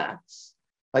the effects?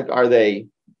 Like, are they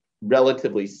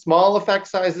relatively small effect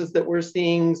sizes that we're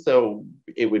seeing? So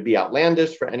it would be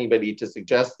outlandish for anybody to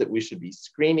suggest that we should be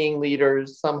screening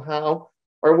leaders somehow.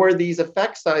 Or were these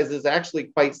effect sizes actually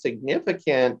quite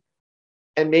significant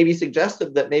and maybe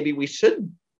suggestive that maybe we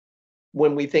should,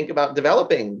 when we think about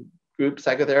developing group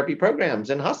psychotherapy programs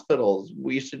in hospitals,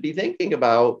 we should be thinking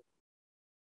about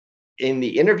in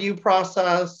the interview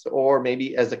process or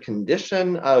maybe as a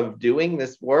condition of doing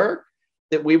this work,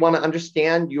 that we want to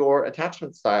understand your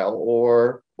attachment style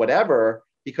or whatever,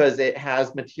 because it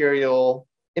has material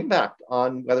impact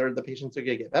on whether the patients are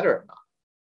going to get better or not.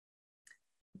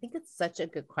 I think it's such a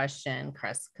good question,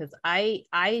 Chris, because I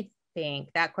think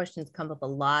that question's come up a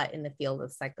lot in the field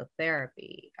of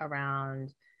psychotherapy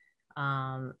around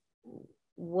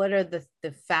what are the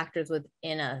factors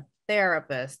within a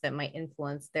therapist that might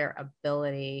influence their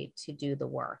ability to do the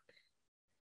work.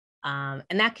 And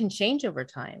that can change over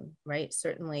time, right?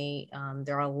 Certainly,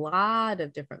 there are a lot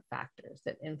of different factors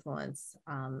that influence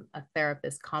a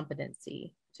therapist's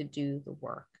competency to do the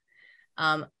work.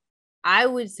 I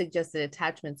would suggest that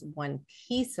attachment's one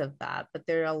piece of that, but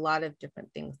there are a lot of different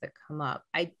things that come up.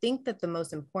 I think that the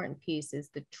most important piece is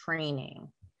the training,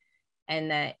 and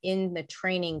that in the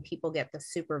training, people get the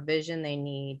supervision they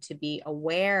need to be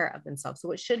aware of themselves. So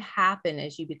what should happen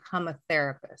as you become a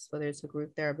therapist, whether it's a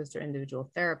group therapist or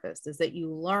individual therapist, is that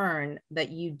you learn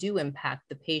that you do impact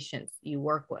the patients you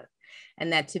work with,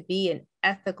 and that to be an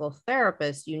ethical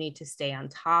therapist, you need to stay on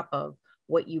top of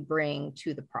what you bring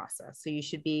to the process. So you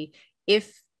should be,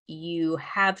 if you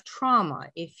have trauma,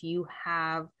 if you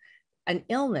have an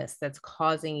illness that's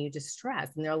causing you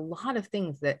distress, and there are a lot of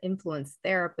things that influence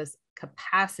therapists'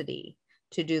 capacity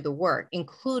to do the work,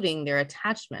 including their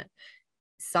attachment.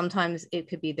 Sometimes it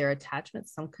could be their attachment.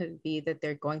 Some could be that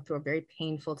they're going through a very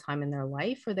painful time in their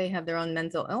life, or they have their own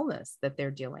mental illness that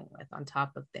they're dealing with on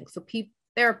top of things. So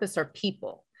therapists are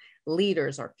people,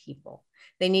 leaders are people.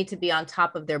 They need to be on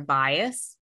top of their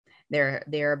bias, their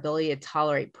ability to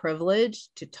tolerate privilege,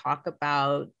 to talk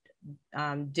about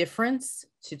difference,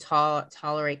 to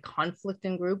tolerate conflict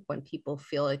in group when people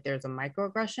feel like there's a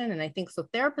microaggression. And I think so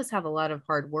therapists have a lot of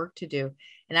hard work to do.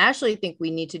 And I actually think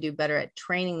we need to do better at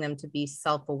training them to be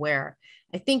self-aware.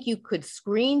 I think you could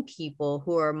screen people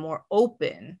who are more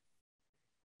open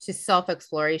to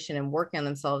self-exploration and working on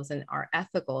themselves and are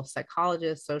ethical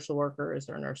psychologists, social workers,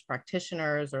 or nurse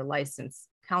practitioners, or licensed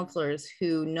counselors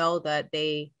who know that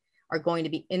they are going to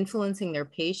be influencing their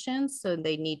patients. So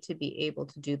they need to be able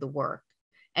to do the work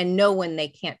and know when they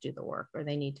can't do the work or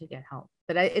they need to get help.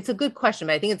 But it's a good question,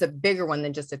 but I think it's a bigger one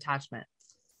than just attachment.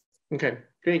 Okay,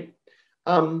 great.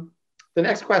 The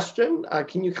next question,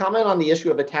 can you comment on the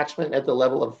issue of attachment at the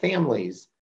level of families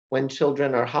when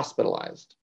children are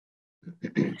hospitalized?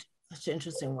 Such an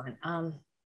interesting one.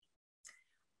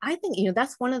 I think,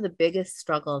 that's one of the biggest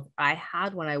struggles I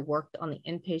had when I worked on the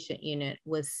inpatient unit,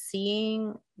 was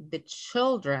seeing the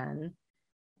children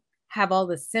have all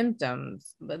the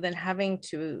symptoms, but then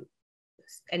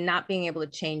and not being able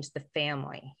to change the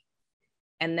family.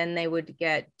 And then they would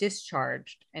get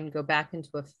discharged and go back into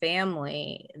a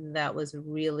family that was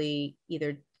really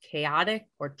either chaotic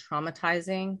or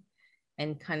traumatizing,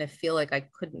 and kind of feel like I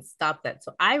couldn't stop that.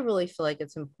 So I really feel like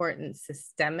it's important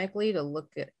systemically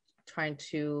to trying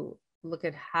to look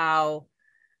at how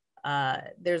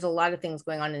there's a lot of things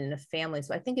going on in a family.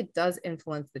 So I think it does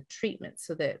influence the treatment,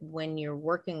 so that when you're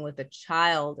working with a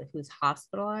child who's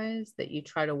hospitalized, that you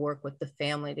try to work with the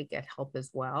family to get help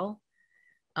as well.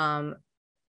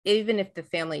 Even if the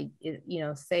family,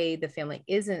 say the family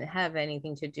isn't have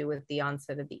anything to do with the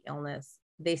onset of the illness,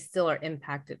 they still are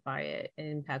impacted by it. It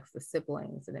impacts the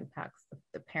siblings, it impacts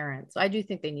the parents. So I do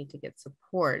think they need to get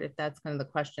support. If that's kind of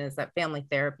the question, is that family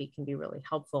therapy can be really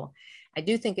helpful. I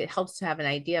do think it helps to have an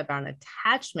idea about an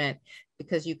attachment,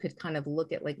 because you could kind of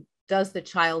look at, like, does the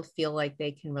child feel like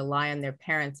they can rely on their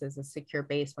parents as a secure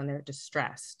base when they're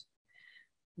distressed?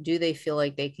 Do they feel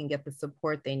like they can get the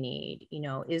support they need?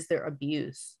 Is there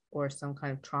abuse or some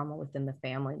kind of trauma within the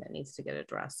family that needs to get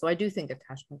addressed? So I do think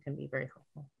attachment can be very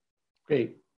helpful.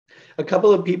 Great. A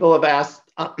couple of people have asked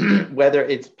whether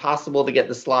it's possible to get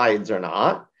the slides or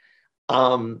not.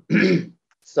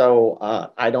 So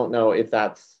I don't know if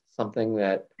that's something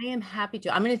that I am happy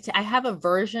to. I have a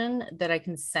version that I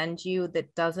can send you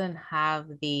that doesn't have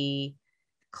the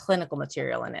clinical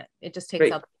material in it. It just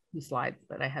takes out the 2 slides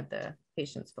that I had the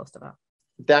patients post about.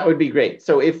 That would be great.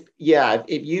 So if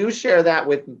you share that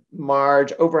with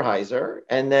Marge Overheiser,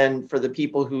 and then for the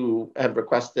people who have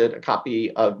requested a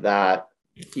copy of that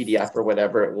PDF or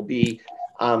whatever it will be,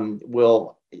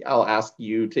 I'll ask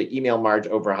you to email Marge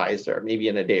Overheiser maybe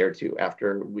in a day or 2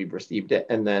 after we've received it,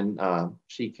 and then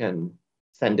she can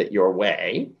send it your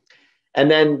way. And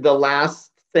then the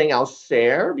last thing I'll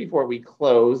share before we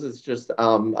close is just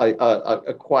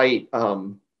a quite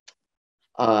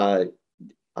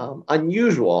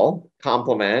unusual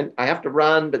compliment. I have to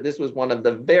run, but this was one of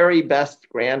the very best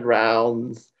grand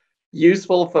rounds,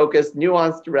 useful, focused,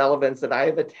 nuanced relevance that I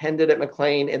have attended at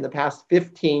McLean in the past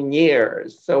 15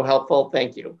 years. So helpful.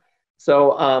 Thank you.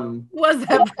 So was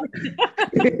that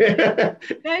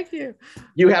thank you.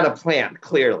 You had a plan,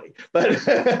 clearly, but it's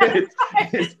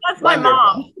that's my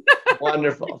mom.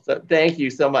 Wonderful. So thank you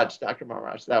so much, Dr.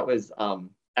 Marmarosh. That was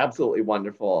absolutely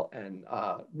wonderful, and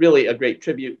really a great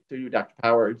tribute to Dr.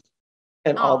 Powers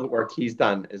and all the work he's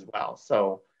done as well.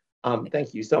 So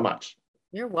thank you so much.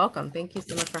 You're welcome. Thank you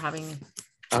so much for having me.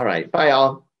 All right. Bye,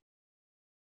 all.